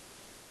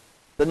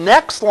 The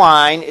next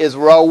line is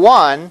row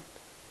 1,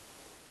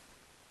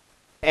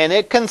 and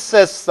it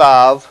consists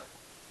of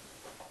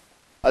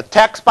a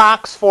text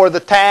box for the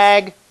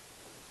tag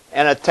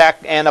and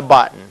a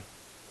button.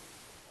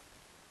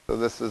 So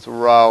this is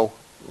row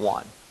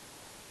 1.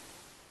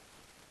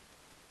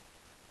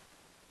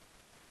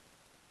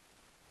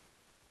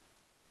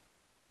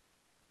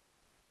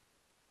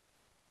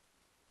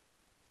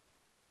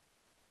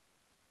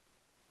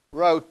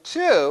 Row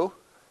 2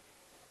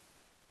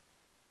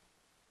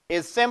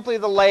 is simply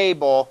the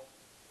label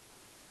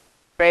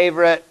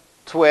favorite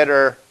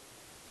Twitter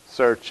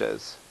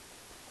searches.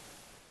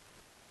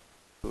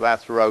 So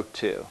that's row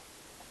 2.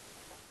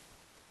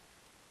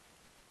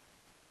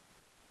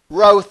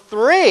 Row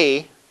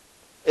 3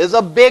 is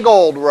a big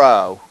old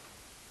row.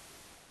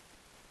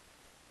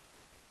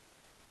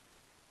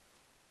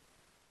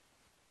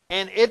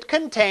 and it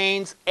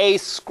contains a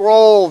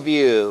scroll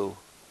view.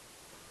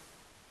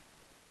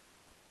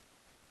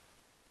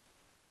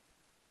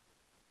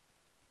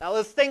 Now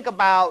let's think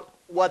about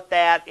what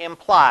that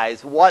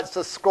implies. What's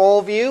a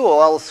scroll view?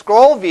 Well, a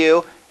scroll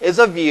view is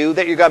a view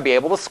that you're going to be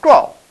able to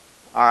scroll.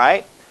 All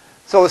right?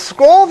 So a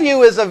scroll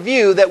view is a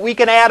view that we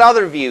can add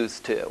other views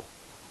to.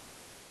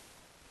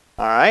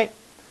 All right?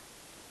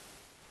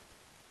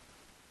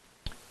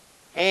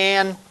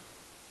 And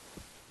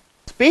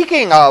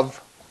speaking of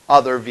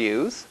other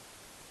views,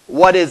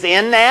 what is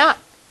in that?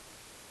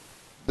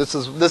 This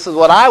is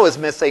what I was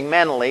missing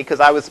mentally because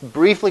I was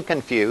briefly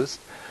confused.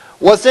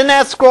 What's in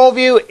that scroll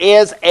view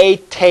is a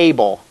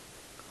table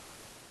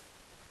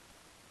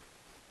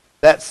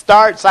that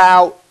starts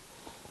out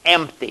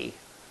empty.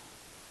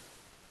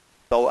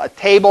 So a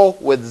table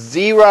with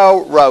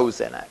 0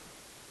 rows in it.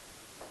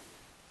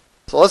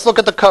 So let's look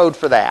at the code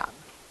for that.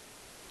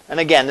 And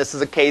again, this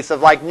is a case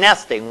of like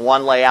nesting,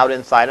 one layout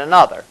inside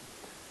another.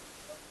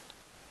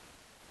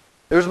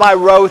 Here's my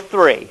row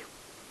 3.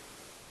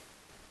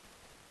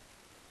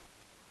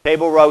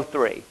 Table row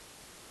 3.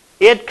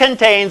 It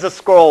contains a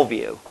scroll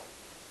view.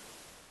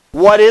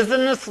 What is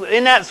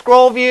in that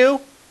scroll view?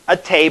 A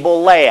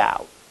table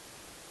layout.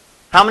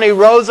 How many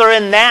rows are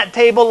in that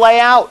table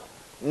layout?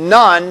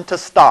 None to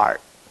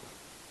start.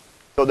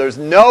 So there's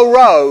no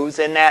rows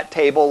in that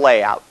table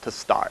layout to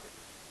start.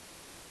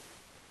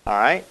 All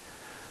right?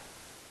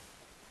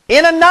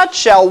 In a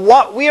nutshell,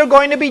 what we are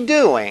going to be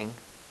doing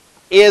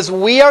is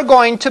we are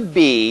going to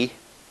be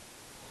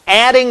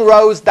adding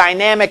rows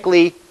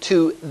dynamically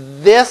to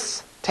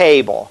this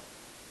table,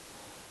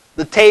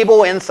 the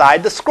table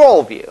inside the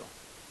scroll view,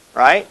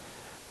 right?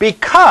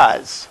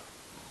 Because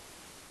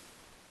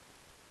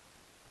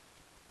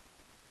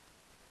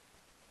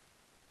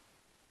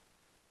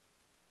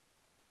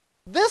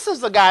this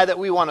is the guy that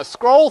we want to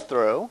scroll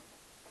through.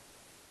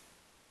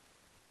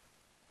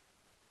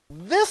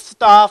 This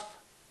stuff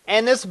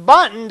and this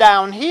button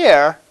down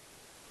here,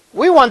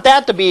 we want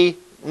that to be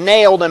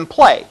nailed in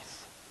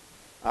place.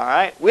 All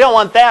right? We don't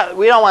want that.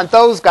 We don't want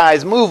those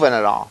guys moving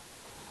at all.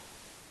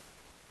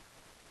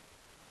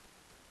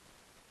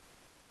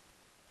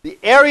 The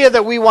area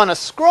that we want to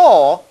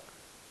scroll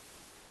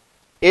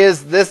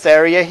is this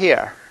area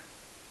here.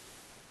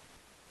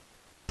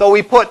 So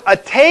we put a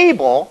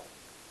table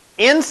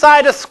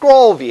inside a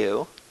scroll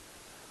view.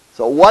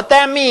 So what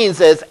that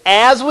means is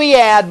as we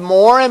add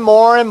more and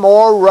more and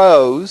more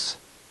rows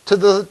to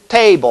the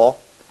table,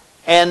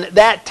 and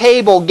that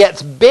table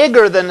gets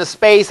bigger than the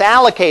space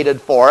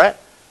allocated for it,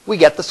 we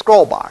get the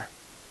scroll bar.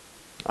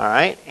 All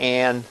right?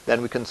 And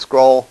then we can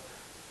scroll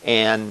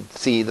and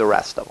see the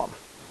rest of them.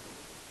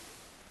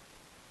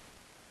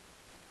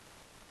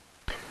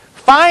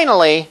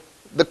 Finally,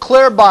 the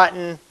clear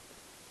button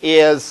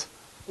is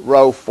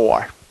row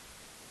 4.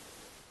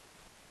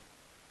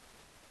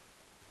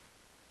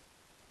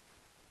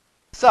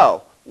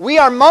 So, we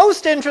are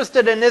most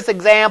interested in this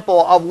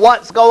example of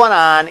what's going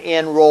on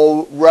in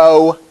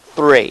row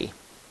 3.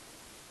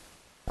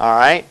 All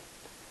right?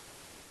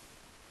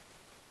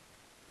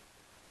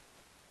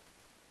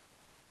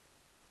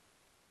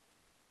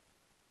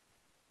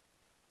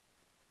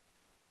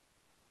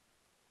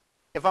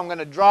 If I'm going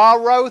to draw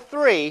row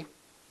 3,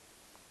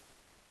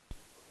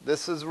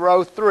 this is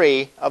row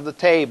 3 of the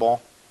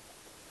table.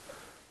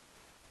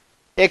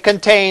 It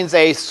contains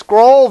a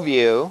scroll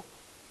view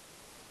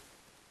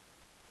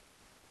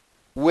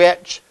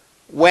which,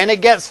 when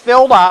it gets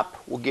filled up,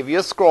 will give you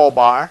a scroll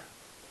bar.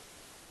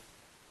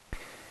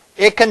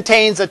 It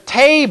contains a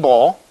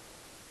table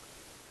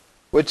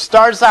which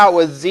starts out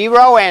with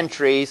 0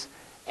 entries,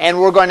 and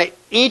we're going to,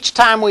 each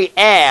time we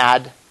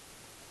add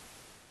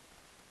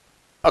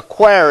a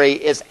query,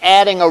 is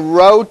adding a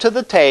row to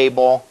the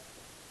table.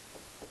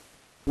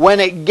 When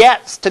it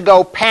gets to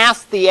go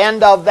past the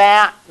end of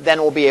that,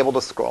 then we'll be able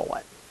to scroll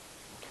it.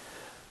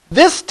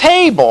 This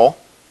table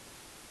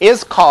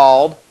is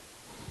called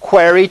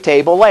query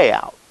table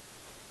layout.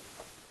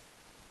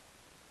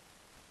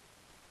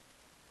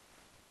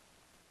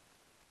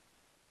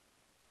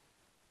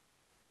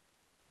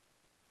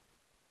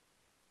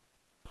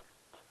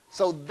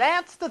 So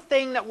that's the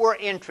thing that we're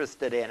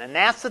interested in, and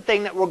that's the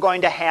thing that we're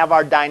going to have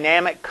our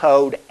dynamic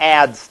code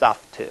add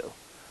stuff to.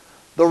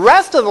 The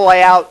rest of the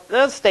layout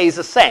stays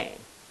the same.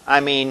 I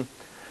mean,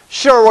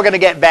 sure, we're going to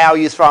get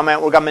values from it,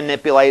 we're going to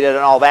manipulate it and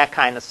all that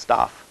kind of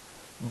stuff.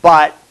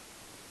 But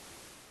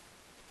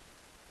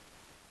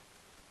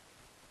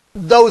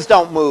those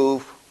don't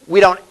move. We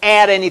don't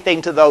add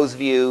anything to those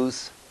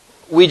views.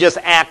 We just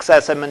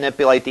access and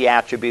manipulate the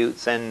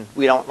attributes, and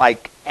we don't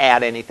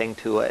add anything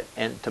to it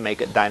and to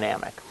make it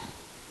dynamic.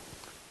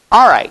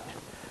 All right.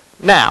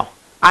 Now,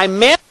 I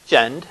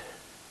mentioned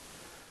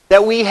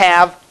that we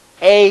have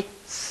a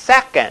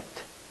second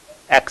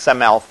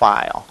XML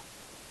file.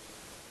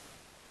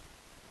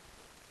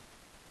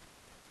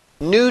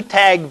 New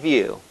tag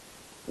view.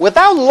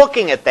 Without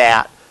looking at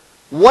that,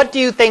 what do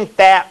you think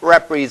that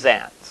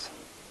represents?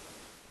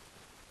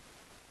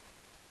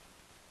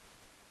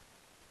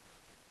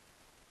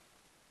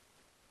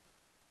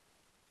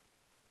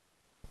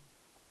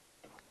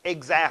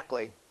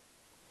 Exactly.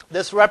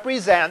 This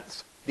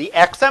represents the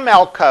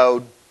XML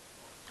code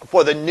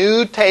for the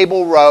new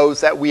table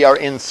rows that we are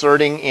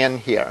inserting in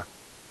here.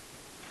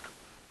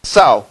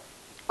 So,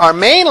 our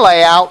main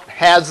layout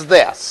has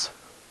this.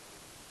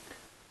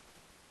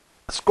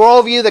 A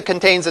scroll view that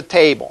contains a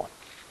table.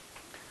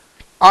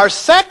 Our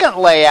second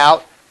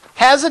layout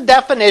has a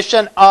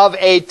definition of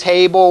a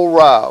table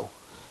row.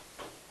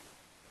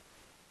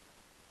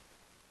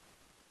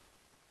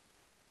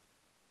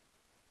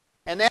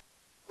 And that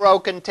row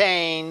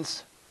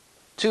contains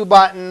 2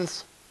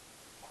 buttons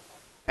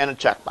and a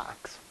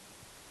checkbox.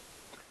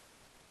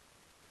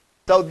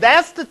 So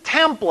that's the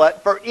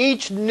template for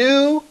each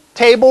new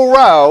table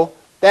row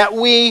that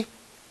we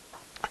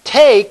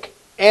take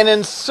and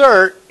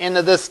insert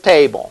into this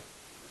table.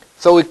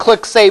 So we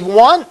click Save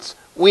once,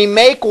 we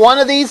make one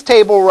of these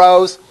table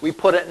rows, we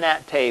put it in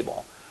that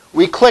table.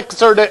 We click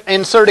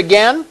Insert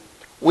again,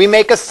 we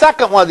make a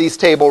second one of these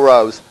table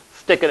rows,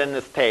 stick it in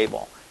this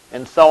table,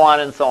 and so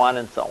on and so on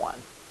and so on.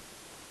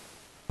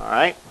 All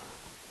right?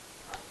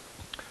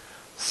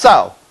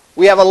 So,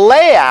 we have a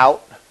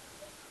layout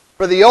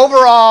for the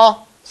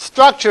overall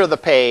structure of the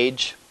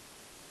page,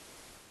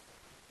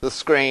 the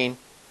screen,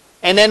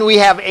 and then we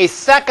have a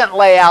second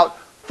layout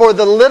for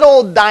the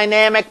little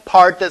dynamic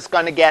part that's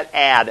going to get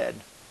added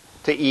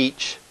to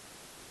each,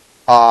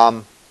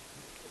 to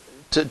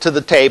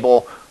the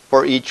table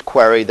for each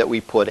query that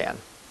we put in.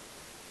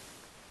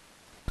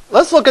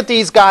 Let's look at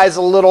these guys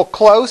a little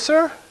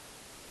closer.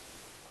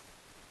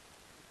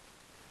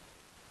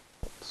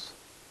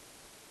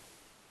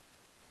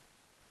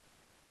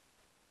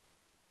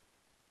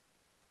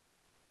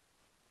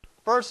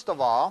 First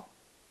of all,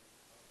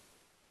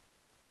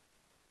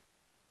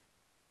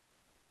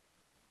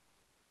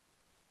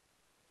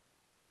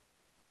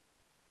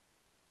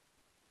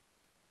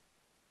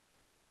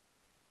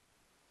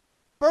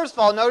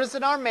 notice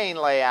in our main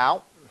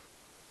layout,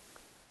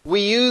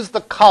 we use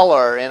the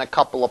color in a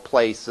couple of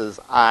places,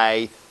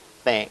 I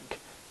think.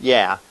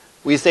 Yeah.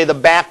 We say the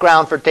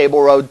background for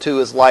table row 2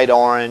 is light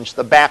orange,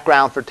 the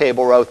background for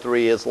table row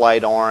 3 is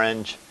light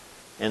orange,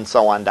 and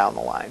so on down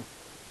the line.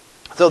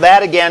 So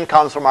that, again,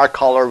 comes from our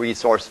color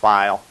resource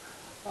file.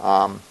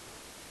 All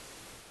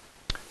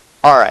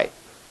right.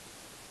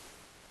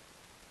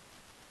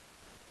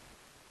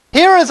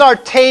 Here is our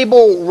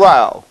table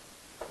row.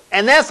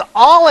 And that's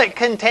all it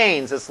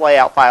contains, this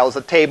layout file, is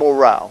a table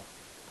row.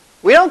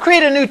 We don't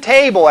create a new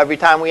table every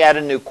time we add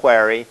a new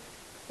query.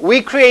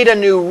 We create a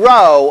new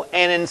row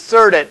and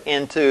insert it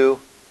into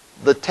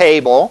the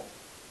table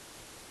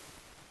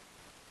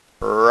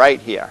right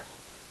here.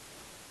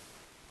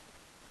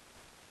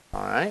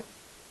 All right.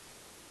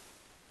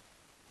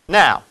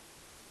 Now,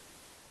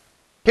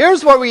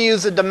 here's where we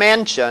use the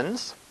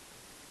dimensions,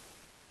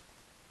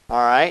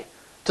 all right,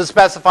 to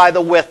specify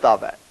the width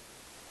of it.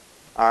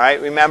 All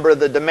right, remember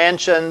the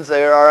dimensions,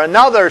 there are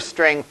another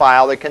string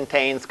file that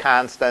contains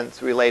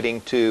constants relating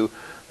to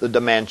the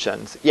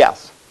dimensions.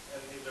 Yes?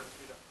 And these are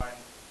predefined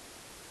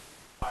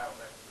files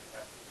that we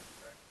have to use,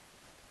 correct?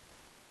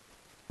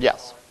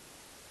 Yes.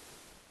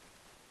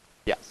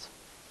 Yes.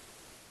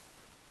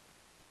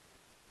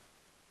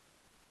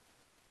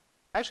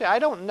 Actually, I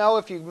don't know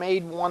if you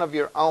made one of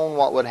your own,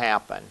 what would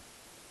happen.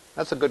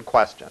 That's a good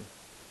question.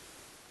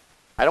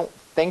 I don't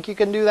think you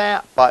can do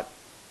that, but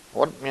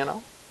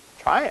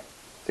try it.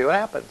 See what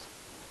happens.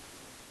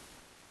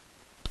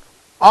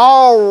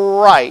 All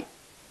right.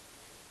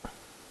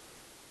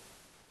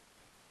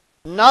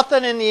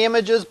 Nothing in the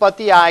images but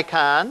the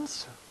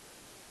icons.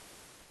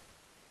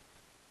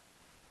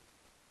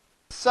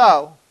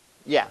 So,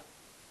 yeah.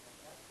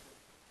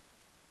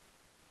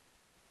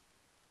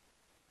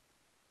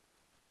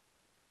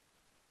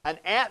 An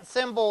 @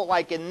 symbol,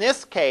 like in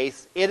this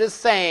case, it is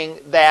saying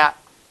that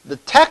the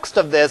text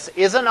of this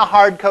isn't a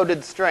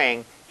hard-coded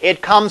string.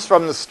 It comes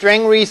from the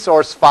string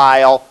resource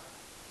file,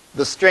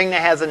 the string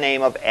that has a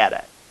name of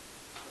edit.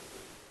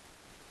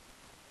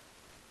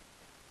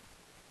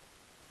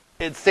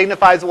 It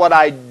signifies what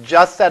I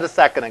just said a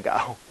second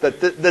ago, that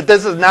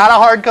this is not a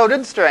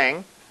hard-coded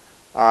string,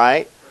 all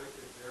right?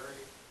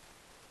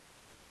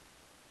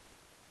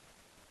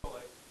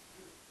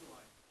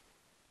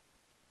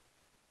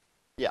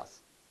 Yes.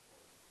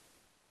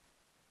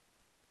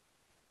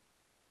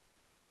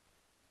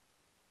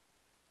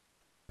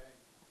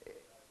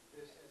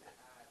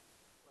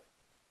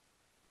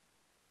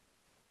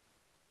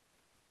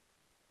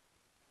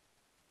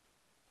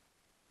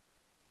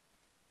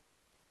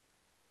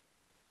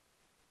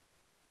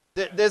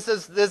 This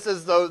is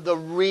the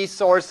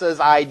resources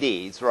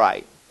IDs,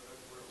 right?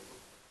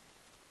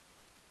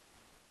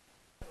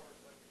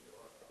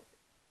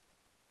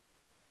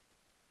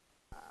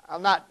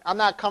 I'm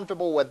not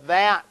comfortable with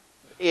that.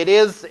 It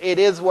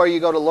is where you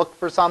go to look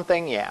for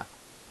something, yeah.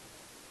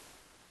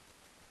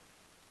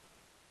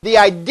 The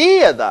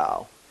idea,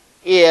 though,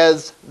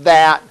 is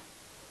that,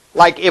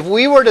 like, if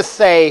we were to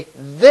say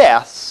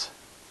this,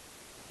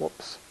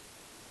 whoops,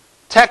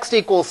 text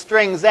equals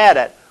strings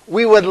edit,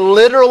 we would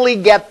literally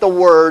get the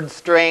word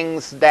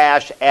strings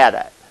dash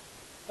edit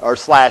or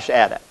slash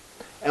edit.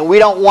 And we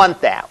don't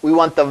want that. We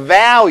want the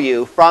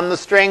value from the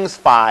strings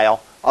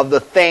file of the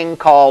thing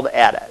called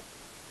edit.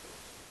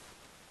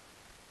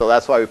 So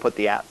that's why we put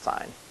the @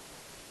 sign.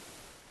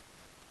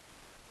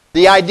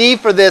 The ID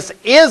for this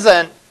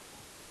isn't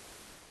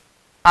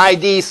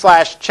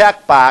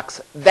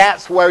ID/checkbox.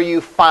 That's where you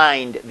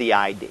find the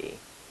ID.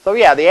 So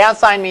yeah, the @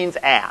 sign means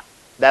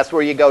 @. That's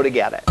where you go to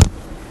get it.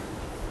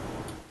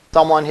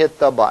 Someone hit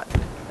the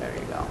button. There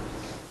you go.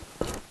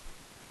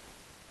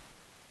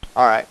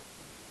 All right.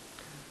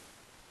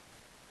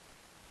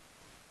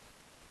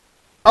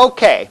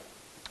 Okay,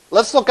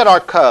 let's look at our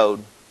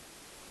code.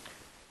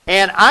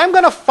 And I'm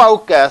going to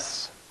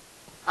focus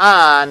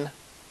on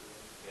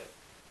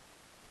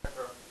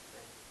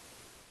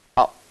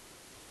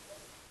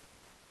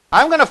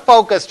I'm going to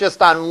focus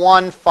just on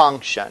one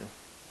function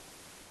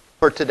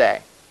for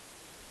today.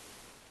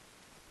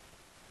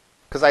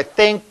 Because I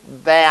think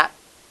that,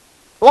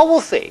 well,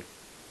 we'll see.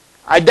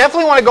 I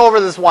definitely want to go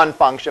over this one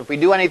function. If we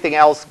do anything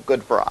else,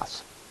 good for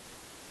us.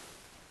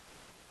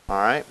 All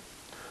right.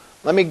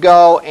 Let me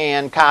go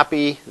and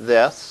copy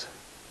this.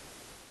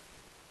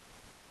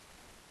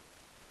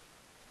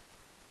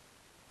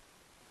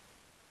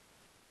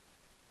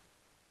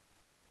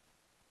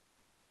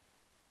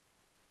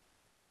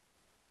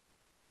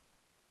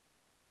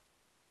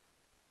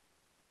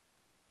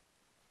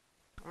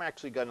 I'm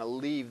actually going to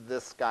leave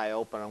this guy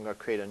open. I'm going to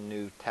create a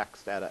new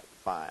text edit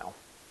file.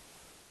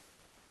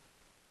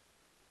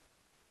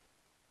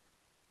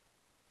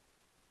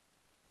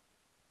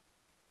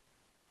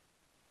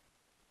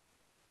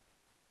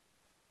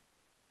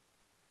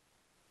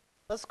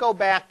 Let's go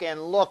back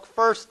and look,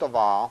 first of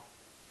all,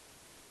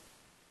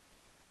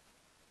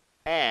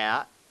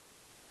 at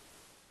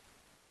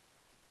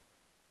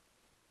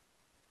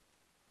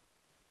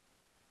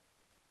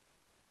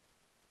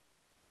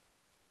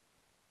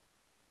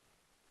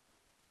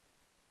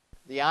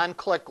the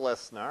onClick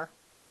listener,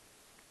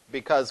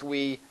 because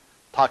we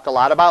talked a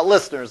lot about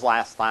listeners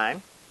last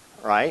time,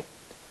 right?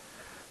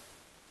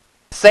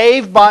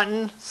 Save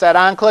button set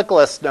onClick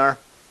listener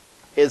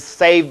is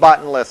save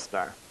button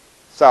listener.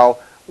 So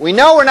we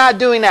know we're not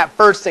doing that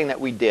first thing that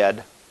we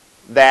did,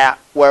 that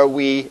where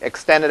we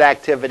extended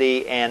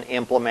activity and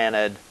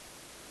implemented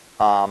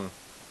the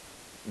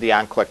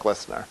onClick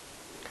listener.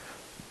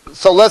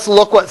 So let's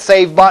look what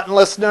save button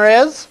listener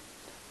is.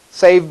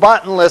 Save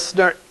button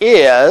listener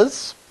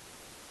is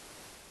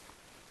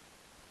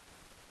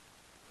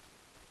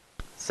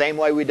same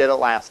way we did it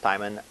last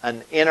time,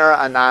 an inner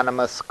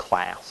anonymous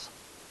class.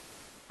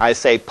 I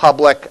say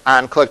public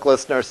onClick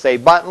listener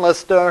save button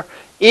listener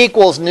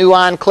equals new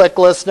onClick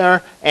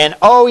listener, and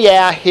oh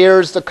yeah,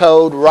 here's the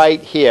code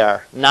right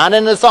here. Not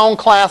in its own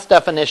class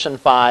definition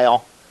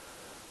file.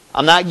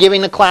 I'm not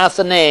giving the class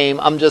a name.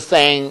 I'm just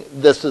saying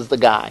this is the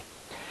guy.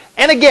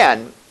 And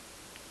again,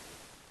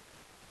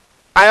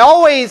 I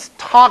always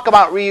talk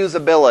about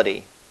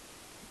reusability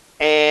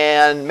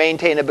and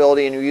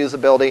maintainability and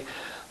reusability.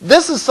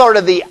 This is sort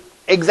of the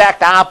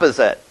exact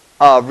opposite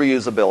of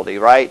reusability,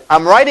 right?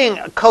 I'm writing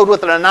code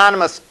with an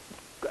anonymous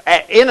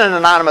in an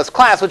anonymous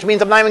class, which means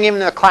I'm not even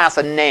giving the class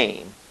a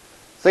name.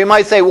 So you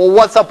might say, well,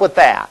 what's up with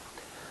that?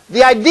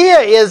 The idea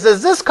is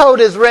this code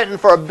is written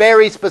for a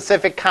very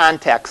specific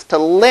context to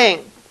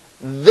link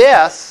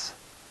this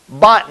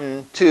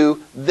button to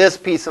this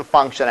piece of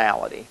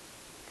functionality.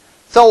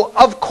 So,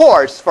 of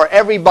course, for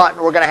every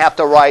button, we're going to have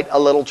to write a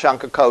little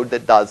chunk of code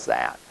that does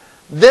that.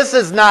 This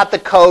is not the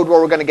code where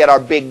we're going to get our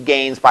big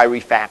gains by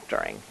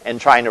refactoring and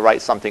trying to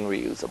write something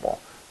reusable.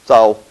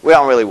 So we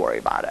don't really worry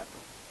about it.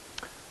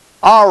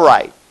 All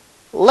right,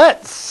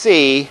 let's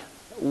see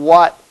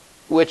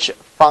which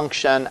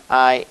function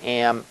I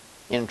am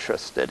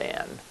interested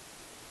in.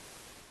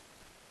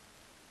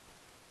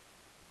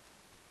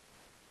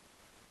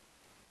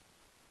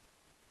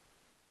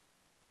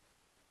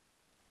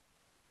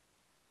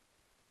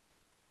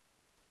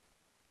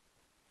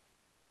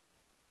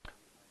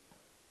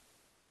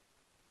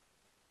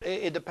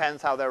 It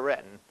depends how they're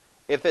written.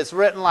 If it's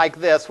written like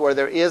this, where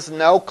there is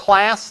no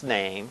class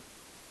name,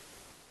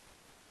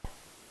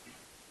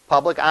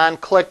 public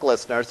onClick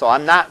listener, so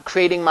I'm not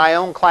creating my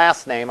own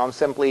class name, I'm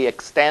simply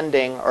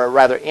extending, or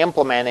rather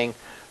implementing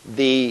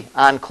the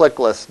onClick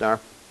listener,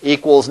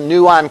 equals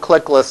new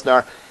onClick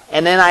listener,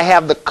 and then I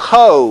have the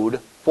code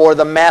for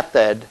the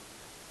method,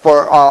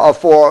 for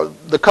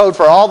the code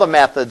for all the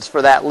methods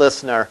for that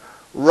listener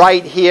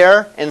right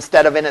here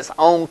instead of in its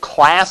own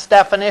class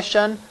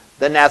definition,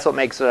 then that's what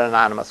makes it an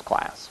anonymous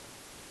class.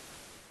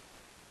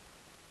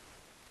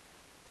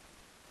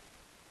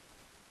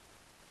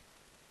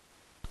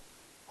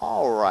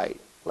 All right,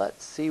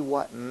 let's see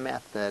what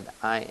method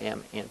I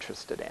am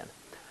interested in.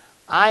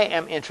 I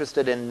am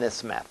interested in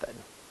this method,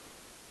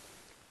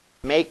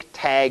 make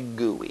tag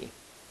GUI.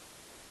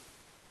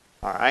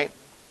 All right.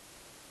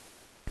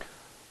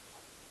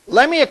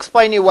 Let me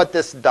explain to you what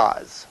this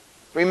does.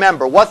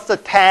 Remember, what's the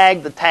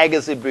tag? The tag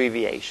is the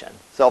abbreviation.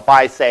 So if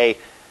I say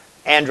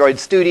Android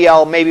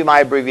Studio, maybe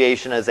my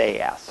abbreviation is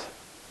AS.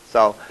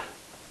 So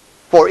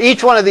for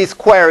each one of these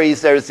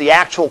queries, there's the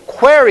actual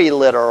query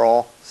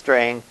literal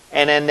string,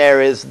 and then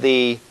there is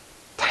the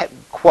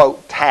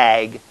quote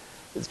tag.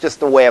 It's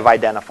just a way of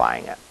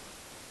identifying it.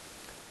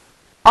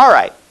 All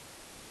right.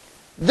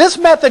 This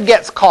method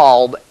gets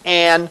called,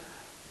 and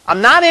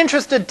I'm not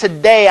interested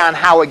today on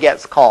how it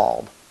gets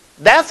called.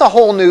 That's a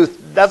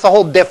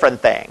whole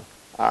different thing.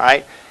 All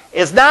right.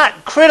 It's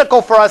not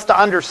critical for us to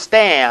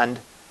understand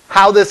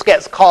how this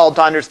gets called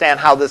to understand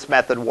how this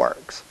method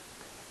works.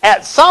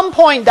 At some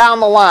point down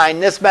the line,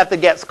 this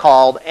method gets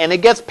called, and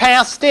it gets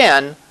passed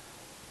in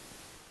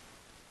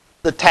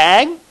the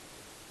tag,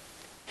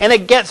 and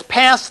it gets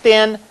passed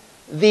in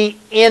the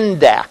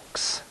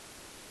index.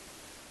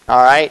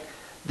 All right?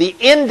 The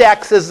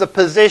index is the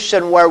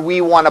position where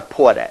we want to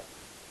put it.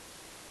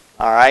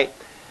 All right?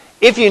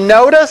 If you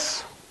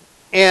notice,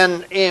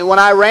 when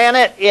I ran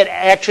it, it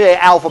actually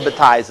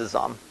alphabetizes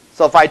them.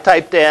 So if I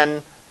typed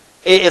in,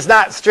 it's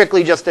not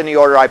strictly just in the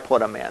order I put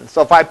them in.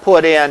 So if I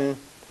put in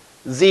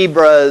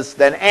zebras,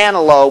 then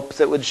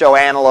antelopes, it would show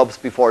antelopes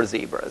before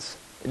zebras.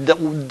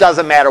 It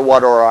doesn't matter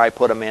what order I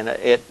put them in,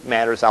 it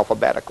matters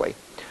alphabetically.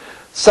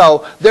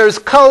 So there's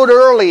code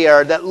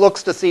earlier that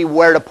looks to see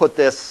where to put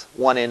this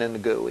one in the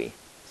GUI.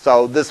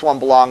 So this one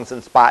belongs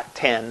in spot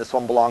 10, this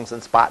one belongs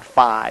in spot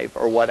 5,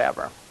 or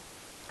whatever.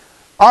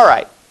 All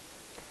right.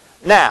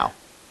 Now,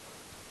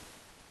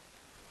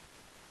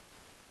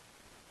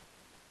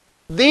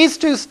 these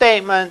two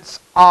statements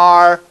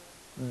are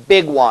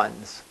big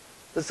ones.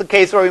 This is a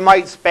case where we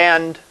might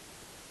spend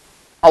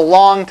a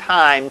long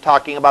time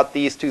talking about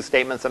these two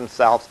statements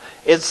themselves.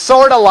 It's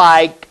sort of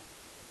like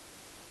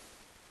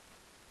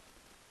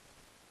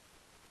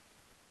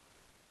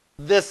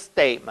this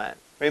statement.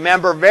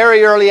 Remember,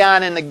 very early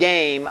on in the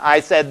game,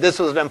 I said this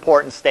was an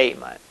important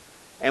statement.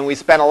 And we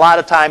spent a lot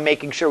of time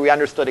making sure we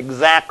understood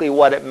exactly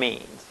what it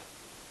means.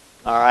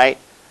 All right?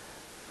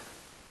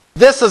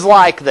 This is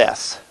like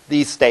this,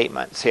 these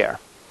statements here.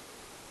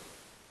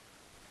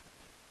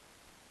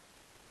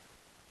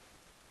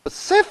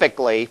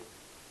 Specifically,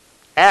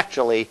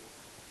 actually,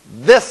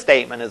 this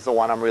statement is the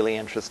one I'm really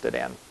interested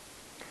in.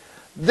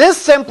 This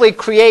simply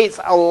creates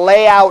a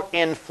layout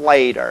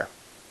inflator.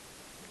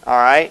 All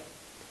right?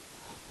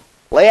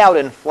 Layout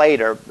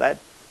inflator,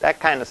 that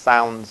kind of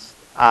sounds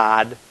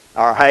odd.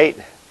 All right?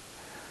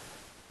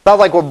 Sounds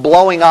like we're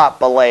blowing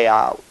up a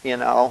layout, you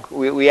know.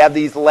 We have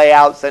these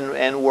layouts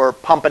and we're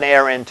pumping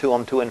air into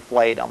them to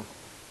inflate them.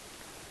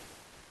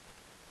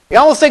 You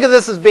almost think of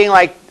this as being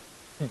like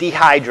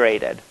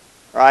dehydrated,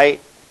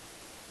 right?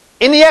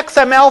 In the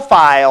XML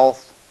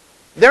files,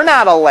 they're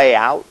not a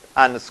layout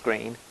on the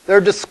screen. They're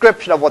a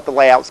description of what the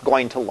layout's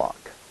going to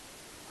look.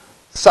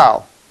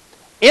 So,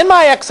 in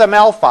my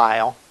XML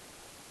file,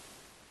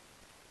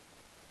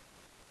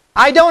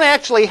 I don't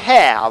actually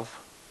have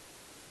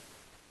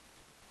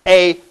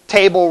a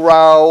table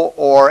row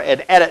or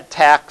an edit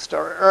text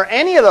or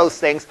any of those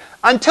things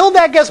until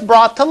that gets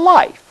brought to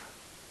life.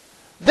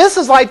 This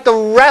is like the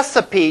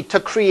recipe to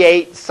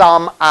create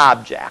some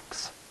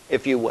objects,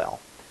 if you will.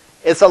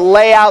 It's a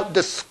layout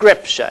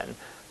description.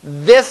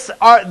 These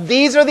are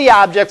the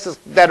objects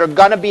that are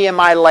going to be in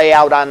my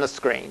layout on the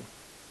screen.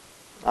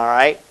 All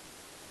right?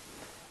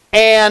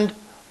 And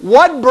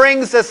what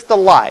brings this to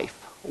life?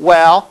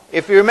 Well,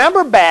 if you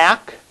remember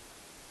back,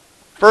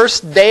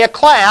 first day of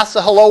class,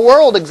 the Hello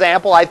World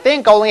example, I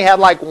think only had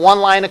like one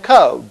line of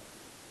code.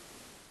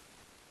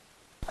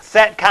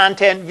 Set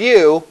content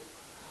view,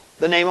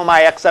 the name of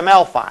my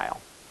XML file.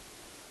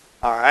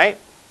 All right?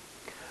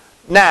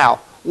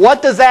 Now,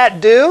 what does that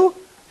do?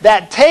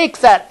 That takes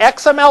that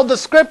XML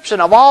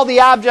description of all the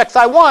objects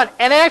I want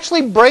and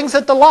actually brings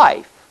it to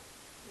life.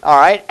 All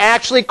right?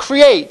 Actually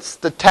creates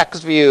the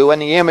text view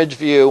and the image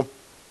view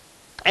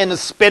and the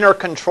spinner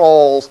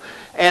controls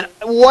and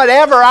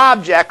whatever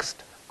objects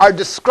are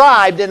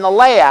described in the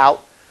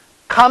layout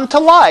come to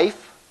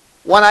life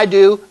when I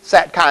do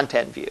set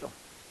content view.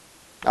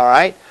 All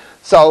right?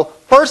 So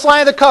first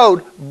line of the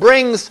code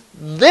brings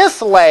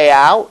this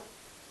layout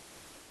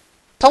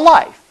to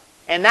life.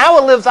 And now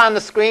it lives on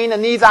the screen,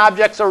 and these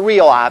objects are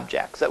real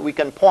objects that we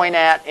can point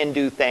at and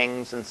do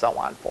things and so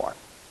on for.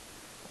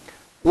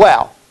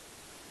 Well,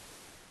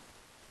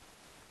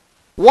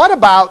 what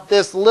about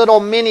this little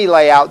mini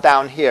layout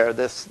down here,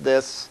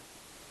 this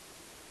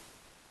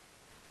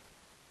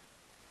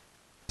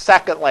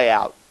second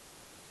layout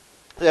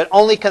that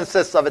only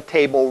consists of a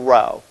table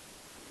row?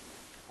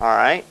 All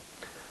right.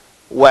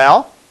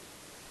 Well,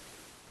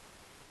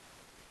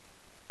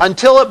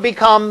 until it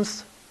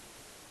becomes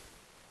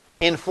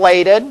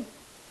inflated,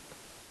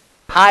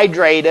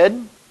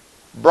 hydrated,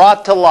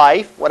 brought to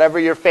life, whatever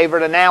your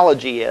favorite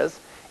analogy is,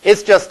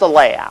 it's just a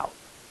layout.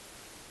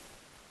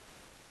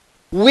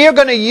 We're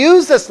going to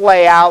use this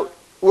layout,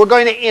 we're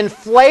going to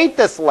inflate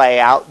this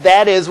layout,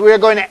 that is, we're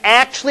going to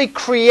actually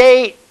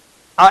create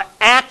an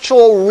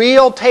actual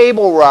real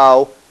table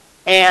row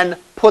and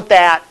put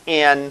that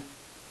in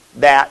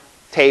that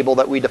table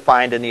that we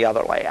defined in the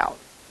other layout.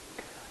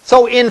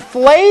 So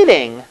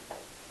inflating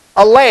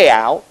a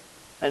layout,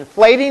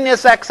 inflating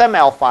this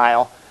XML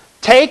file,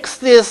 takes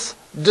this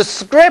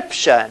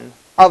description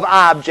of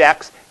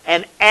objects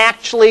and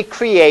actually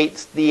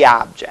creates the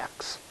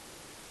objects.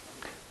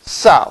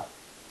 So,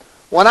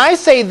 when I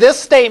say this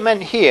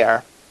statement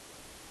here,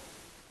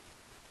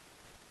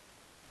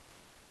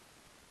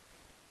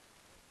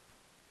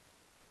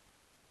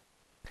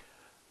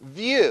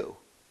 view,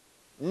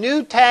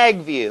 new tag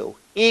view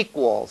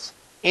equals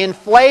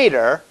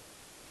inflator,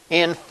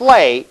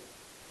 inflate,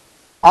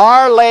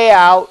 R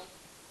layout,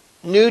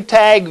 new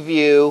tag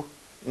view,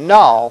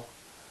 null,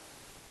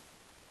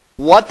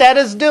 what that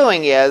is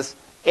doing is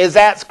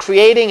that's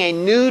creating a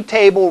new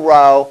table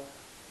row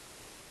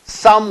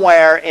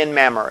somewhere in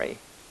memory.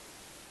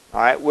 All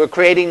right, we're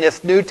creating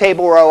this new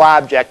table row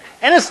object,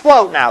 and it's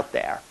floating out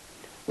there.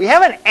 We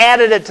haven't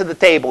added it to the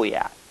table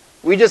yet.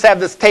 We just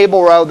have this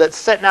table row that's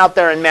sitting out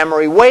there in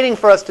memory waiting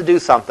for us to do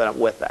something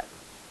with it.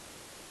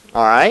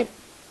 All right?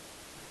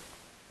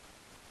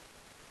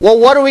 Well,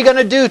 what are we going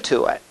to do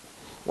to it?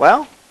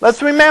 Well,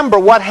 let's remember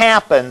what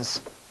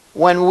happens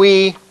when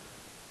we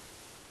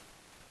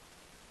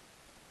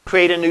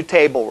create a new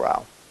table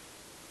row.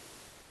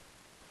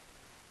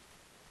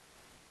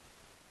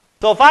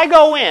 So if I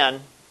go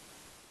in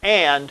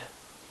and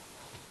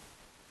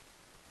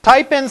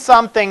type in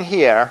something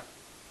here,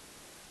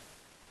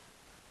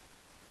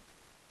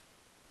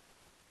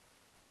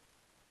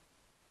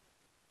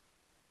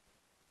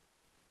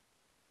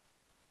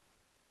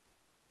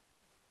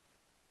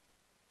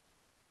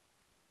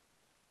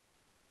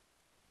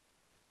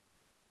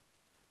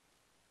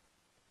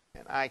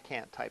 and I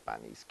can't type on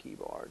these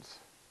keyboards.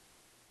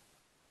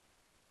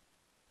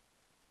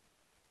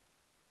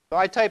 So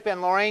I type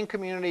in Lorain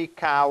Community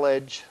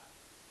College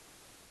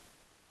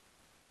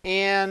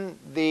in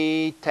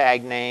the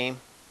tag name,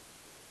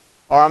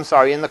 or I'm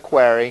sorry, in the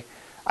query.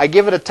 I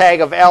give it a tag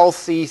of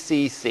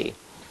LCCC.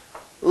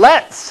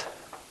 Let's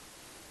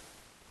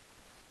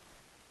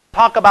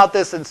talk about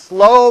this in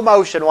slow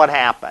motion, what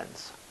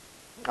happens.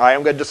 All right,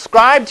 I'm going to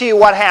describe to you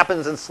what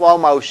happens in slow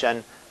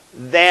motion,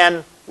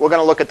 then we're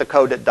going to look at the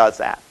code that does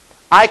that.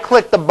 I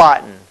click the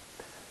button.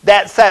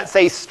 That sets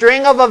a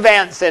string of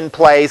events in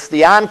place.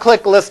 The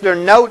on-click listener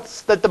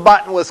notes that the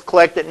button was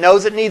clicked. It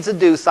knows it needs to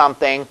do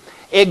something.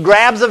 It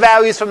grabs the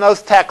values from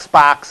those text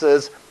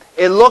boxes.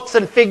 It looks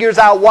and figures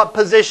out what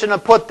position to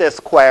put this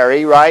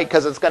query, right,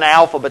 because it's going to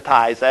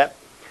alphabetize it.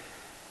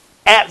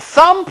 At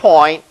some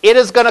point, it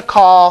is going to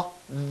call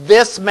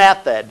this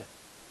method,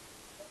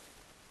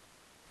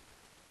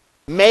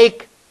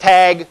 make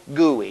tag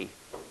GUI.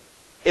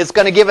 It's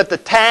going to give it the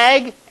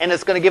tag, and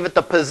it's going to give it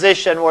the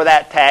position where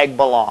that tag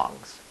belongs.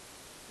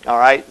 All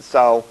right,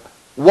 so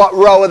what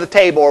row of the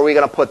table are we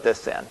going to put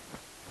this in?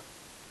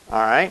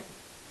 All right.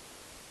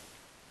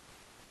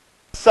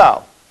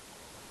 So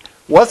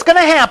what's going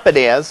to happen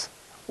is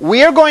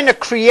we are going to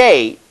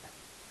create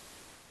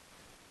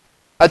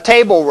a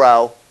table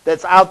row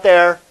that's out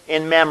there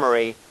in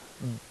memory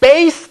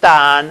based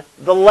on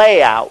the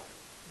layout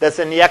that's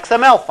in the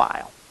XML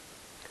file.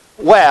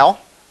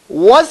 Well,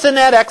 what's in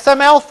that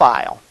XML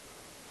file?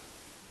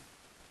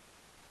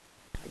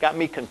 It got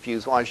me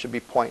confused what I should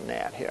be pointing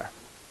at here.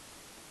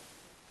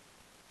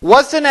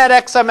 What's in that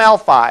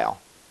XML file?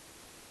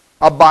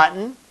 A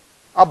button,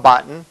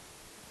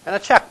 and a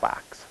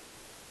checkbox.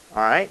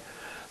 All right?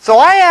 So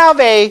I have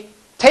a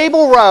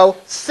table row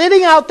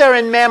sitting out there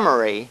in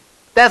memory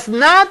that's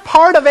not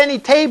part of any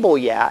table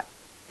yet.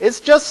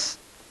 It's just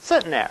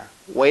sitting there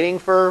waiting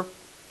for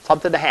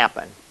something to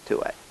happen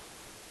to it.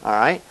 All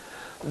right?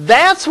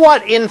 That's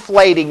what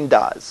inflating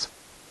does.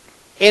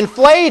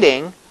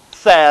 Inflating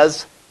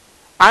says,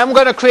 I'm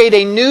going to create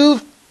a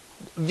new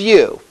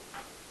view.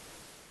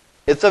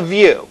 It's a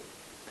view.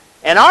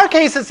 In our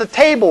case, it's a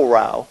table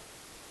row,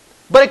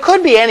 but it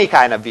could be any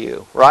kind of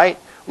view, right?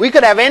 We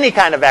could have any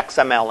kind of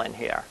XML in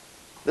here.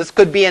 This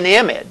could be an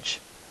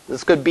image.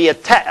 This could be a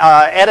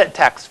edit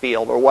text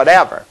field or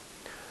whatever.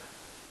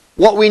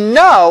 What we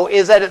know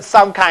is that it's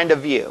some kind of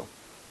view.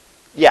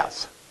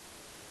 Yes?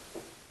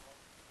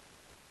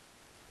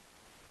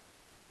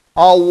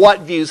 All what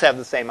views have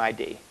the same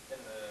ID?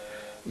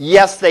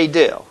 Yes, they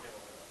do.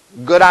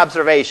 Good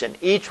observation.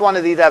 Each one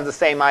of these have the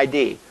same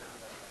ID.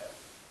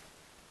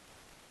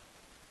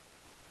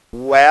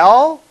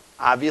 Well,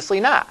 obviously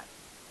not.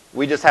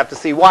 We just have to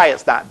see why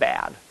it's not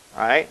bad.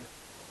 All right?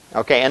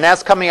 Okay, and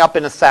that's coming up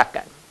in a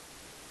second.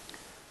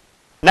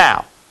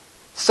 Now,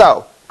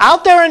 so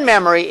out there in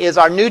memory is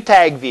our new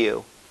tag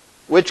view,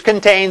 which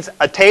contains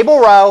a table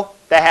row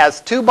that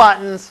has 2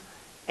 buttons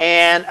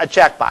and a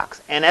checkbox.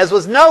 And as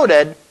was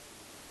noted,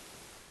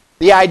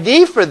 the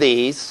ID for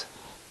these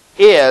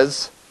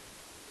is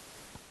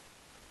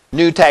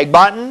new tag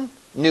button,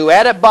 new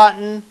edit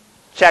button,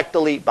 check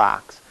delete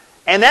box.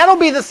 And that'll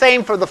be the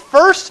same for the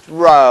first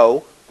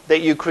row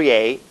that you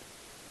create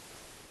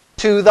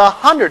to the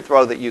 100th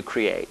row that you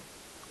create.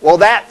 Well,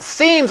 that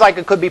seems like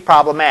it could be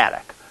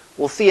problematic.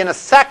 We'll see in a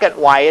second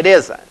why it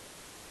isn't.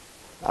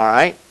 All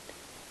right?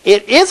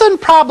 It isn't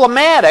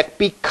problematic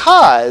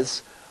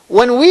because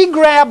when we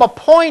grab a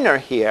pointer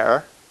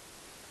here,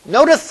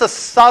 notice the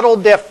subtle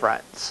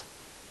difference.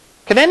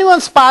 Can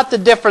anyone spot the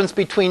difference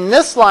between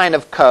this line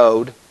of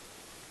code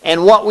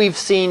and what we've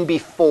seen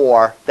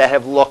before that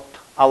have looked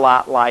a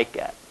lot like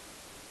it?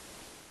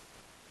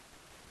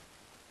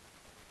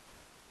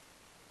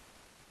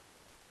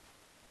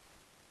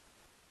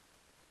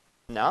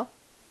 No?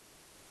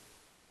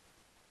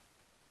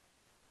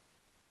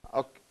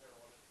 Okay.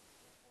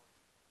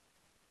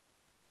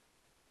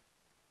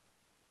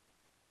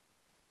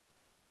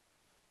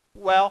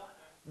 Well,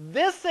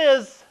 this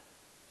is,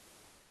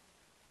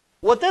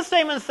 what this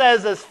statement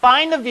says is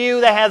find a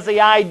view that has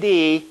the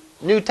ID,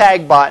 new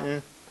tag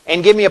button,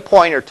 and give me a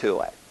pointer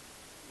to it.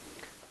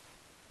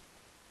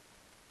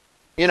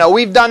 You know,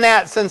 we've done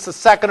that since the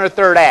second or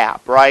third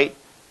app, right?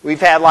 We've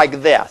had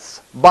like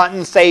this.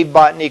 Button, save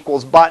button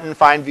equals button,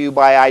 find view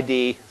by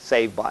ID,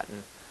 save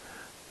button.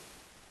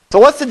 So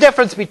what's the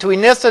difference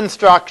between this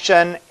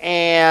instruction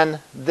and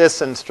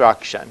this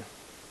instruction?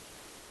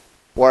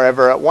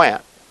 Wherever it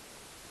went.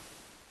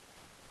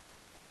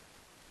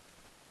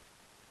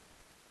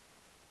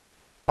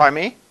 Pardon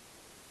me?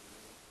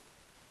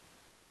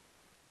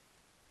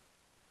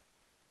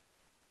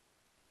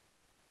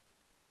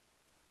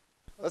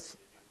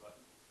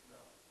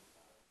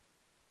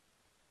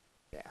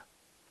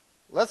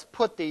 Let's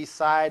put these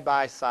side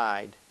by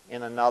side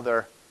in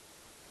another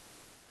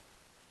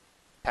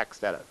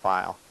text edit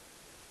file.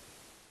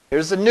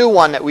 Here's the new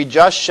one that we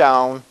just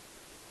shown.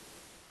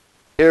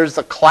 Here's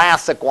the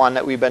classic one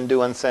that we've been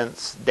doing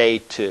since day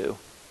 2.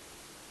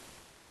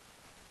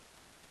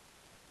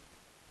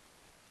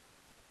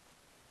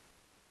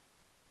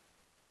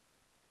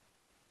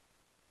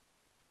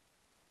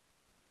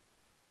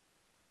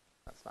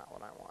 That's not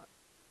what I want.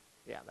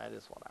 Yeah, that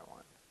is what I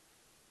want.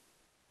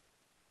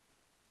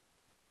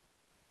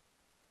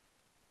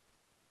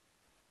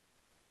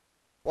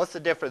 What's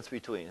the difference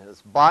between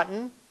this?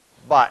 Button,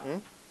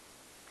 button,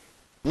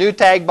 new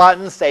tag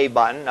button, save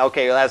button.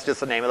 Okay, well, that's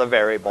just the name of the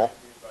variable.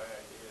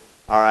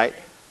 All right.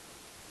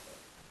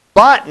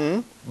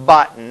 Button,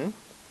 button,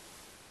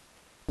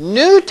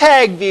 new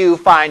tag view,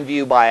 find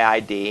view by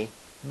ID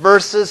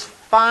versus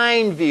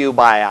find view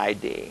by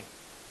ID.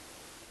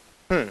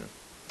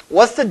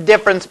 What's the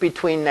difference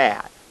between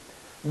that?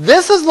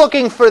 This is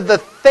looking for the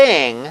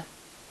thing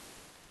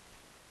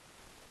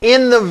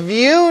in the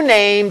view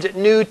named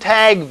new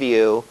tag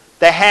view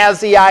that has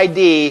the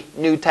ID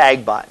new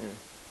tag button.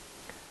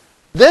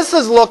 This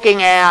is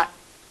looking at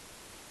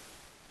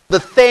the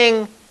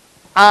thing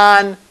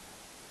on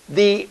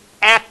the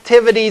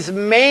activity's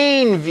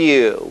main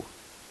view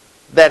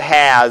that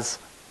has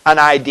an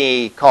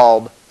ID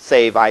called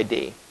save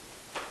ID.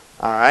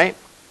 All right?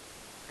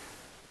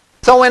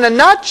 So in a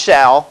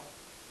nutshell,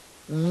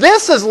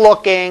 this is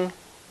looking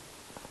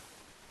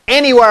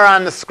anywhere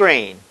on the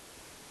screen.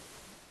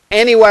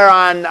 Anywhere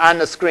on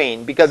the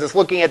screen, because it's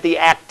looking at the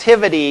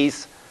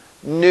activities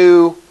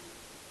new,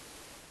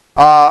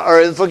 or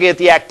it's looking at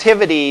the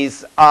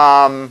activities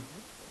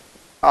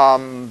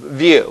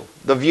view,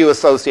 the view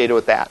associated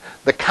with that,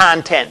 the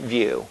content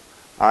view.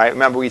 All right,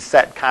 remember we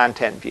set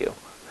content view.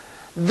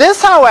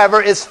 This,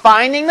 however, is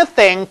finding the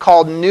thing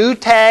called new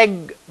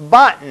tag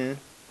button,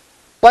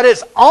 but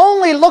it's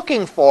only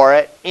looking for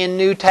it in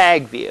new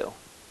tag view.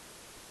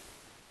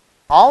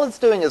 All it's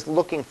doing is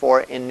looking for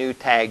it in new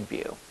tag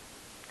view.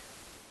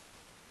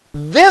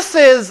 This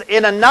is,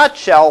 in a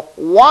nutshell,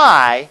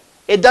 why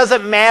it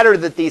doesn't matter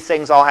that these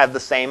things all have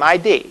the same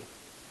ID.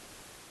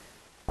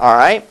 All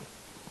right?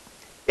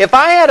 If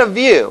I had a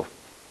view,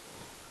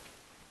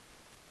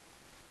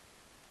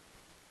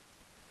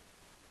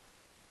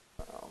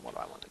 what do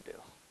I want to do?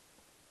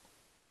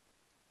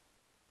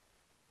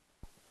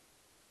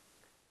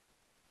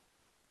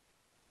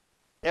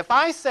 If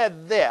I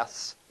said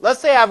this, let's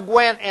say I've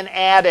went and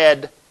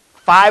added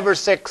 5 or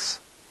 6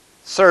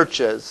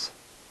 searches,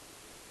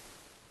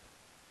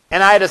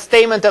 and I had a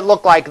statement that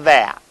looked like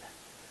that,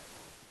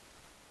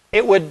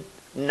 it would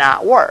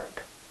not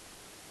work.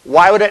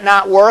 Why would it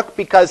not work?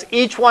 Because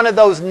each one of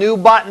those new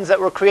buttons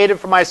that were created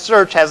for my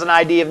search has an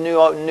ID of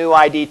new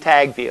ID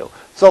tag view.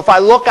 So if I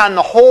look on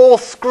the whole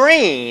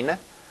screen,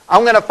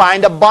 I'm going to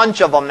find a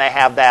bunch of them that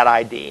have that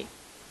ID.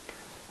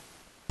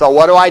 So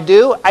what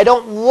do? I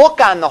don't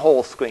look on the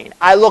whole screen.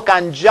 I look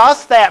on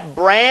just that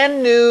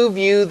brand new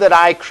view that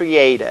I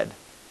created.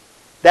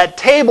 That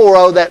table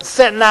row that's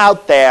sitting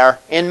out there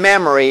in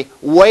memory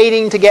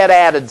waiting to get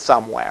added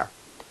somewhere.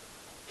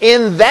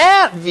 In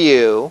that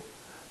view,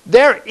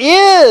 there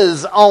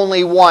is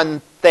only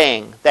one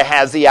thing that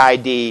has the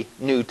ID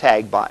new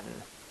tag button.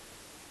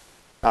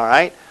 All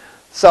right?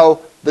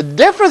 So the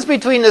difference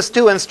between these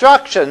two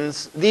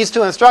instructions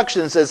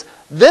is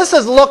this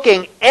is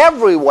looking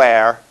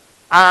everywhere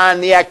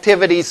on the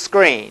activities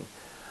screen.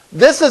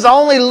 This is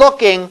only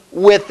looking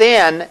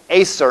within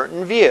a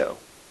certain view.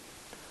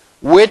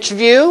 Which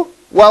view?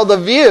 Well, the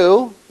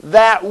view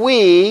that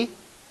we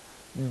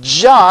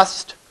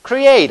just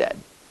created.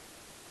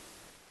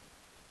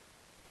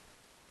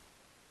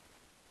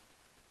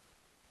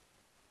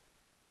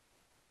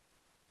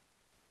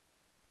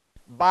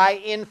 By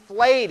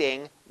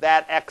inflating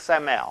that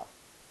XML.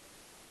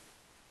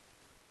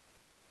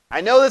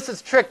 I know this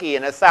is tricky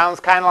and it sounds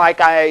kind of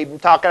like I'm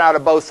talking out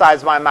of both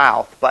sides of my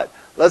mouth, but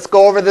let's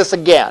go over this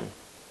again.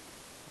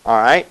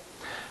 All right?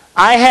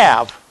 I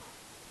have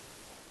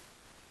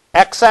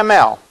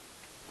XML.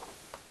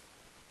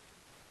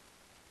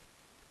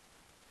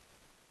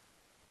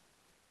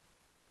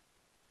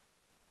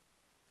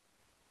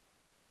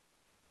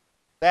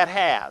 that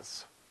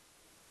has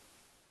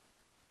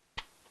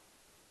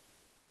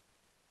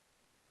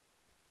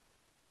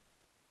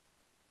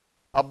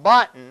a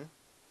button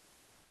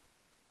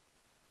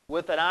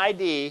with an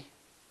ID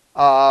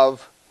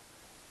of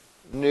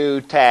new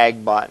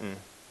tag button.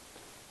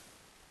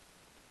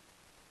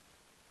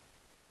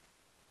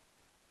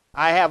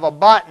 I have a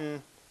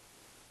button,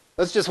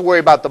 let's just worry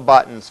about the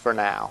buttons for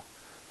now,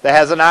 that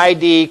has an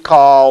ID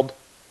called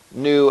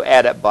new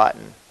edit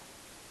button.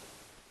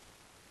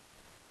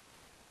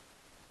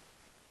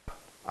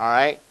 All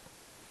right?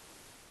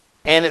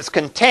 And it's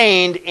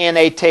contained in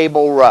a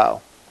table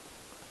row.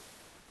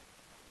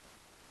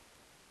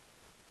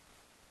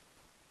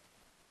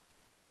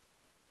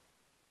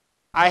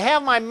 I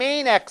have my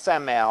main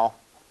XML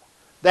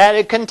that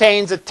it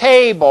contains a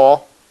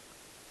table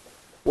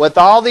with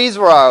all these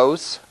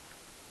rows.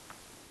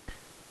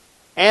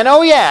 And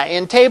oh yeah,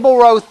 in table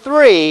row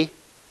 3,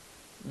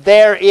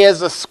 there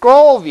is a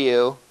scroll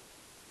view,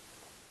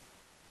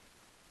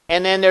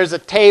 and then there's a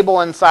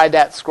table inside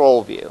that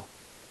scroll view.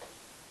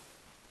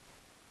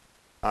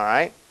 All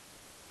right?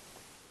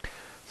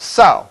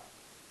 So,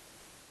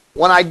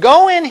 when I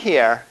go in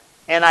here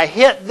and I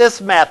hit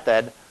this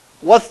method,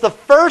 what's the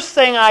first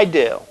thing I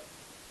do?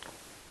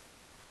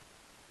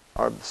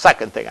 Or the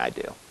second thing I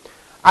do?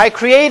 I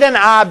create an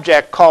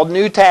object called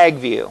new tag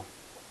view.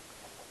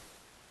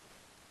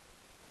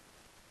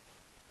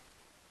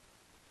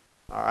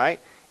 All right?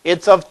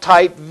 It's of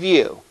type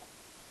view.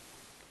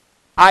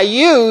 I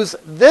use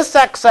this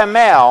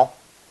XML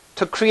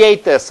to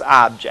create this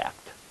object.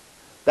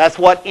 That's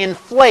what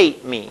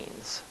inflate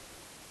means.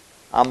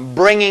 I'm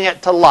bringing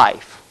it to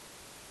life.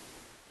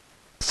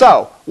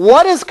 So,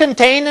 what is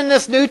contained in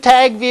this new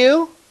tag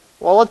view?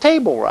 Well, a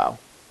table row.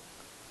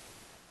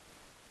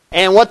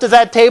 And what does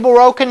that table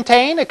row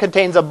contain? It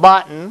contains a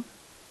button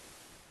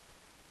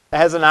that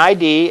has an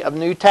ID of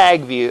new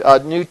tag view,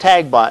 new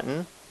tag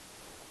button,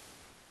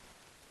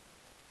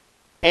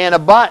 and a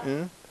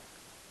button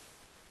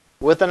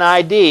with an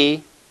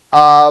ID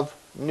of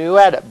new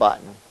edit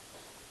button.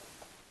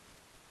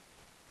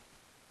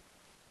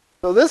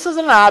 So this is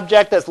an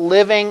object that's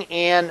living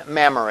in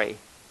memory.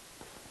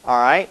 All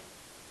right?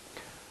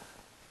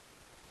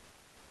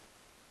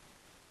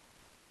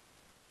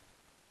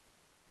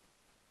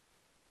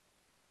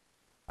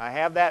 I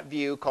have that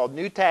view called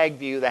new tag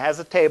view that has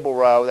a table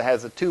row that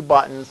has the two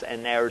buttons,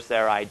 and there's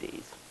their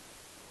IDs.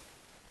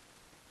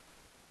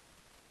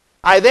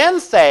 I then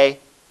say,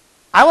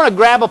 I want to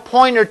grab a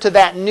pointer to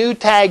that new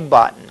tag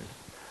button.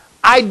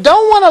 I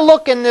don't want to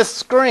look in this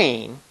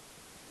screen.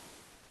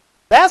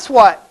 That's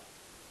what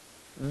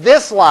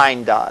this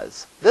line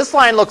does. This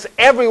line looks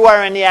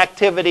everywhere in the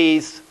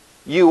activities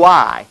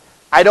UI.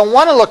 I don't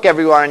want to look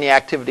everywhere in the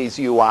activities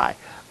UI.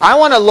 I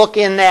want to look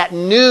in that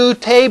new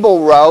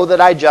table row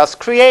that I just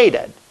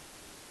created.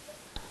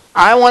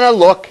 I want to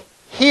look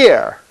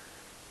here.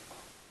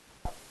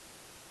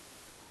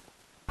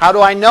 How do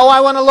I know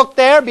I want to look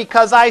there?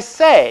 Because I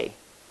say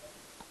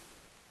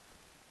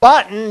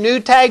button, new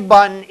tag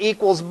button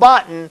equals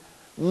button,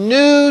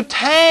 new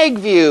tag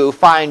view,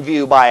 find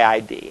view by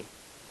ID.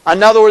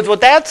 In other words, what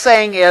that's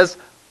saying is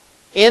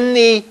in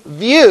the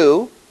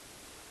view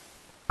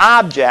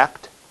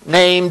object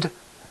named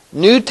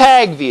new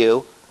tag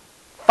view,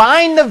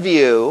 find the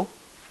view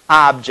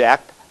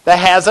object that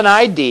has an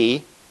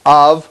ID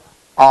of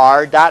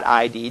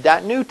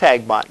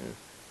r.id.newTagButton.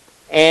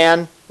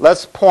 And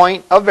let's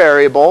point a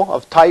variable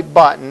of type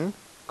button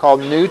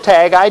called new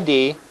tag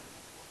ID,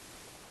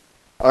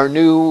 or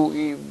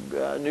new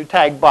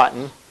tag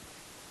button,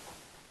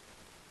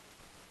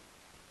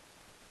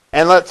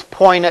 and let's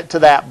point it to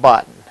that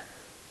button.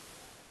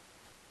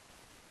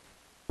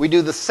 We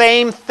do the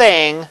same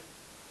thing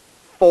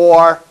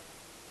for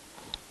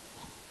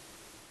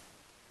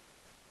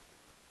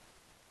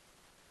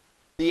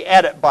the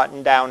edit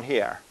button down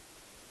here.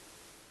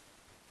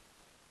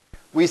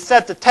 We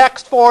set the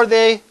text for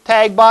the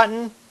tag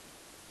button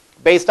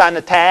based on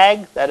the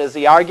tag, that is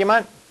the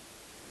argument.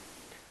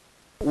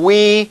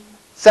 We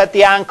set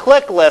the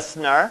onClick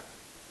listener,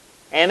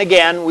 and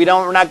again, we're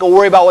not going to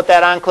worry about what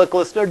that onClick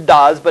listener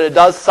does, but it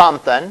does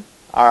something.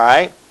 All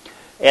right,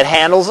 it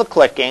handles the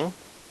clicking.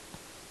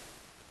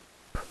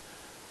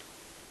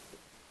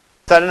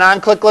 Set an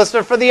onClick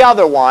listener for the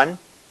other one.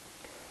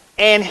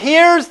 And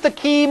here's the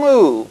key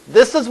move.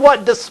 This is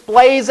what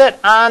displays it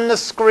on the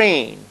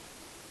screen.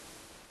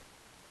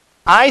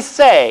 I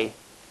say,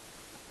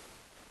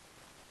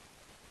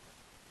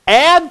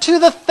 add to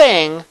the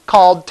thing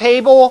called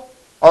table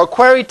or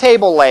query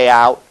table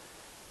layout,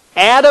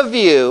 add a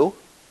view.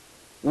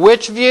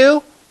 Which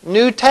view?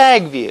 New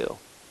tag view.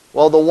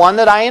 Well, the one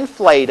that I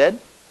inflated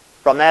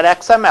from that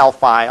XML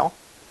file.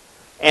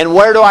 And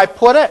where do I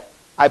put it?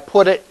 I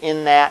put it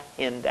in that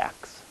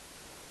index.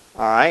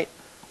 All right?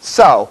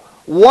 So,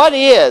 what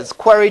is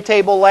query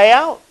table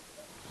layout?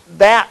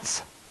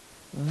 That's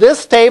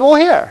this table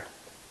here.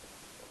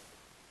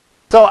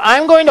 So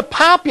I'm going to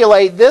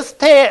populate this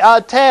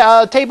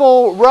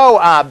table row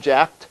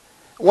object.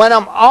 When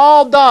I'm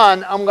all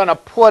done, I'm going to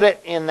put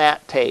it in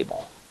that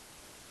table.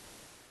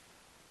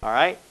 All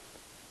right?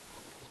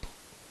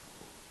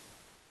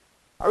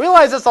 I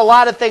realize there's a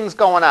lot of things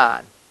going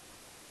on.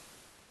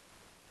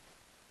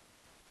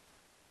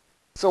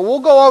 So we'll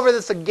go over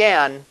this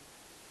again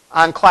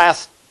on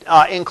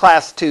in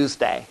class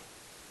Tuesday.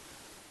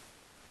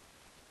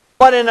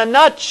 But in a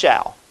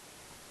nutshell,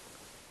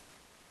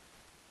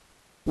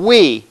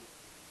 we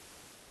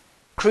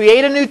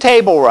create a new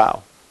table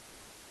row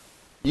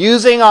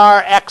using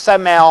our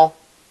XML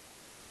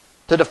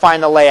to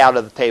define the layout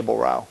of the table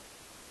row.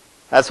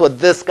 That's what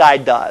this guy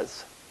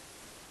does.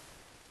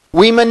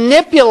 We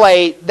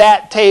manipulate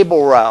that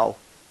table row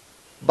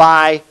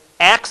by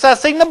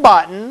accessing the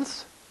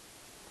buttons,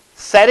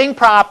 setting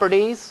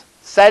properties,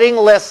 setting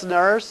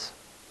listeners,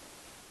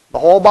 the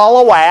whole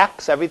ball of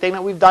wax, everything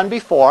that we've done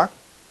before.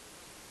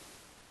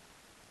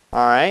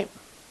 All right.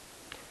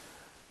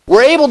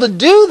 We're able to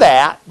do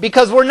that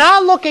because we're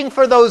not looking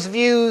for those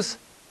views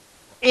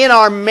in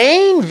our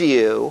main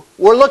view.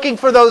 We're looking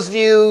for those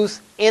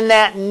views in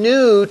that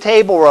new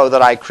table row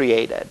that I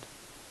created.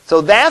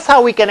 So that's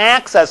how we can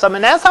access them,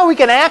 and that's how we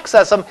can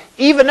access them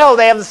even though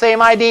they have the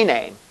same ID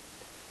name.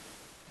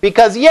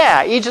 Because,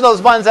 yeah, each of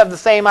those buttons have the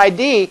same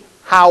ID.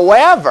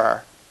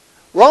 However,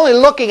 we're only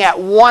looking at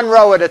one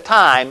row at a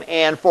time,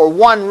 and for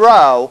one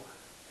row,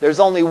 there's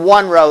only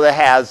one row that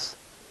has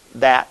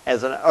that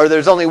as an, or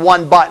there's only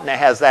one button that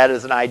has that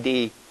as an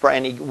ID for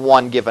any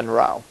one given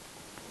row.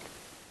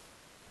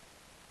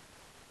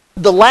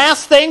 The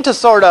last thing to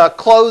sort of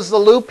close the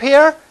loop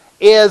here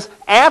is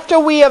after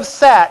we have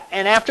set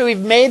and after we've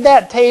made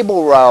that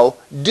table row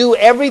do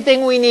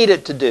everything we need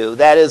it to do,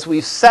 that is,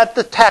 we've set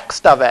the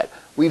text of it,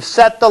 we've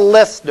set the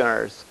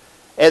listeners,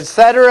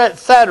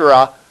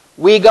 etc.,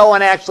 we go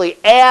and actually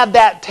add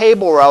that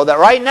table row that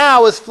right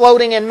now is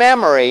floating in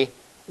memory.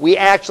 We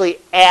actually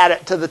add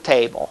it to the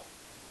table.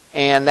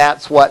 And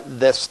that's what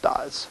this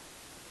does.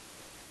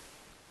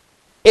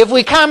 If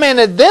we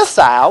commented this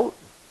out,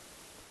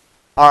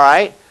 all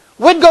right,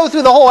 we'd go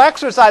through the whole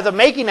exercise of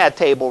making that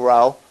table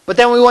row, but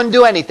then we wouldn't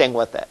do anything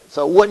with it.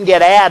 So it wouldn't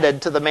get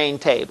added to the main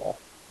table.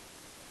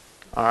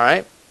 All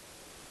right?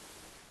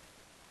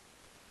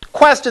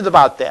 Questions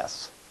about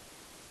this?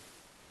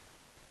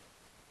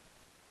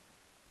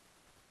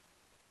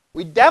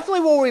 We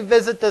definitely will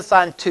revisit this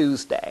on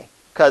Tuesday,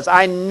 because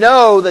I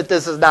know that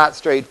this is not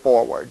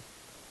straightforward.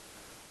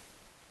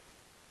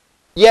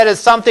 Yet it's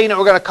something that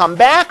we're going to come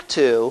back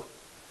to,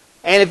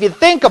 and if you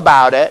think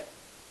about it,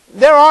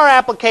 there are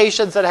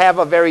applications that have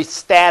a very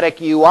static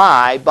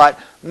UI, but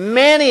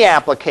many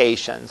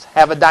applications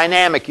have a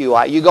dynamic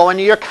UI. You go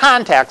into your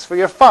contacts for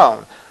your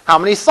phone. How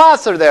many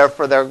slots are there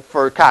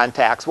for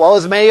contacts? Well,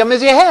 as many of them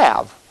as you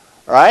have,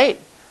 right?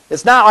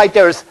 It's not like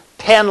there's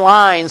 10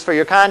 lines for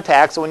your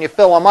contacts, and when you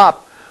fill them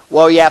up,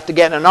 well, you have to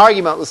get in an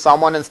argument with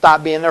someone and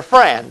stop being their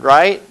friend,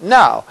 right?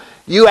 No.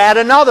 You add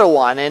another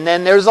one, and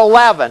then there's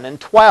 11 and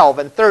 12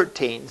 and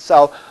 13.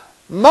 So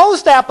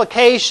most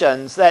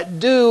applications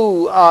that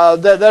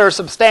that are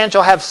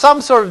substantial have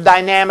some sort of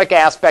dynamic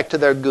aspect to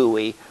their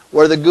GUI,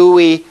 where the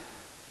GUI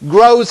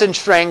grows and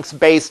shrinks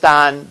based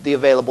on the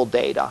available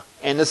data.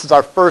 And this is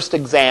our first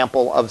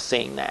example of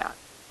seeing that.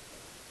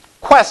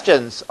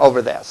 Questions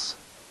over this?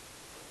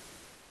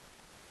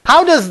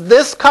 How does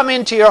this come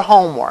into your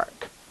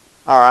homework?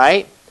 All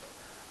right.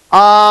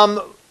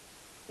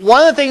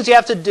 One of the things you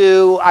have to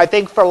do, I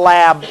think, for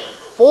Lab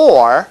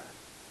 4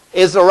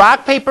 is the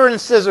rock, paper,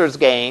 and scissors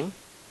game.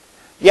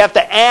 You have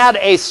to add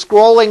a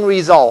scrolling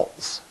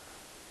results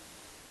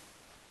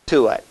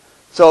to it.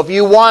 So if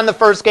you won the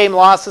first game,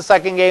 lost the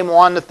second game,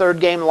 won the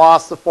third game,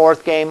 lost the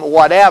fourth game,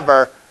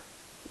 whatever,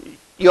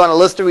 you want a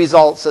list of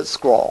results that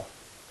scroll.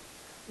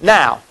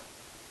 Now,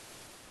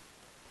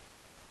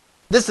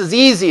 this is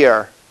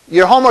easier.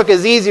 Your homework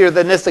is easier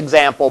than this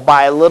example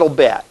by a little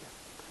bit.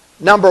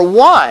 Number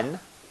one,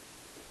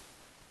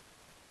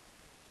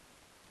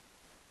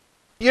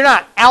 you're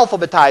not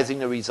alphabetizing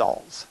the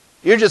results.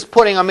 You're just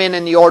putting them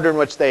in the order in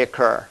which they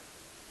occur.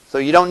 So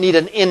you don't need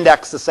an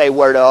index to say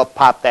where to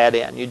pop that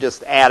in. You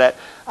just add it.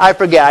 I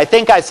forget. I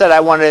think I said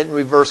I wanted it in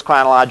reverse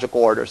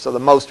chronological order, so the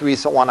most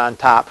recent one on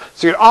top.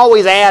 So you're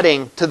always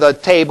adding to the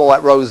table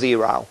at row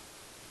 0.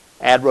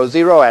 Add row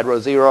 0, add row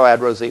 0,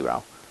 add row 0.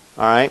 All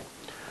right?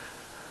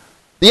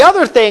 The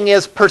other thing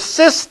is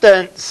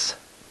persistence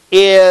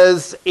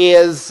is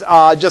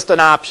just an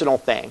optional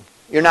thing.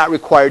 You're not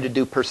required to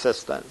do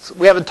persistence.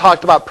 We haven't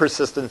talked about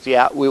persistence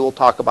yet. We will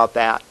talk about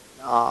that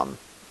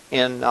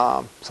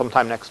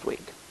sometime next week.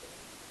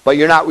 But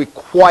you're not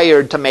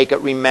required to make it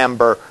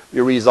remember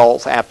your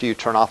results after you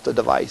turn off the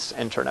device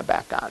and turn it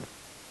back on.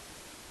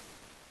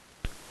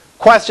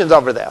 Questions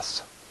over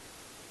this?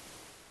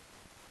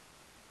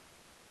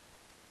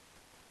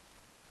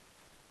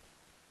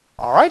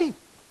 All righty.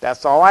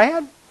 That's all I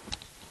had.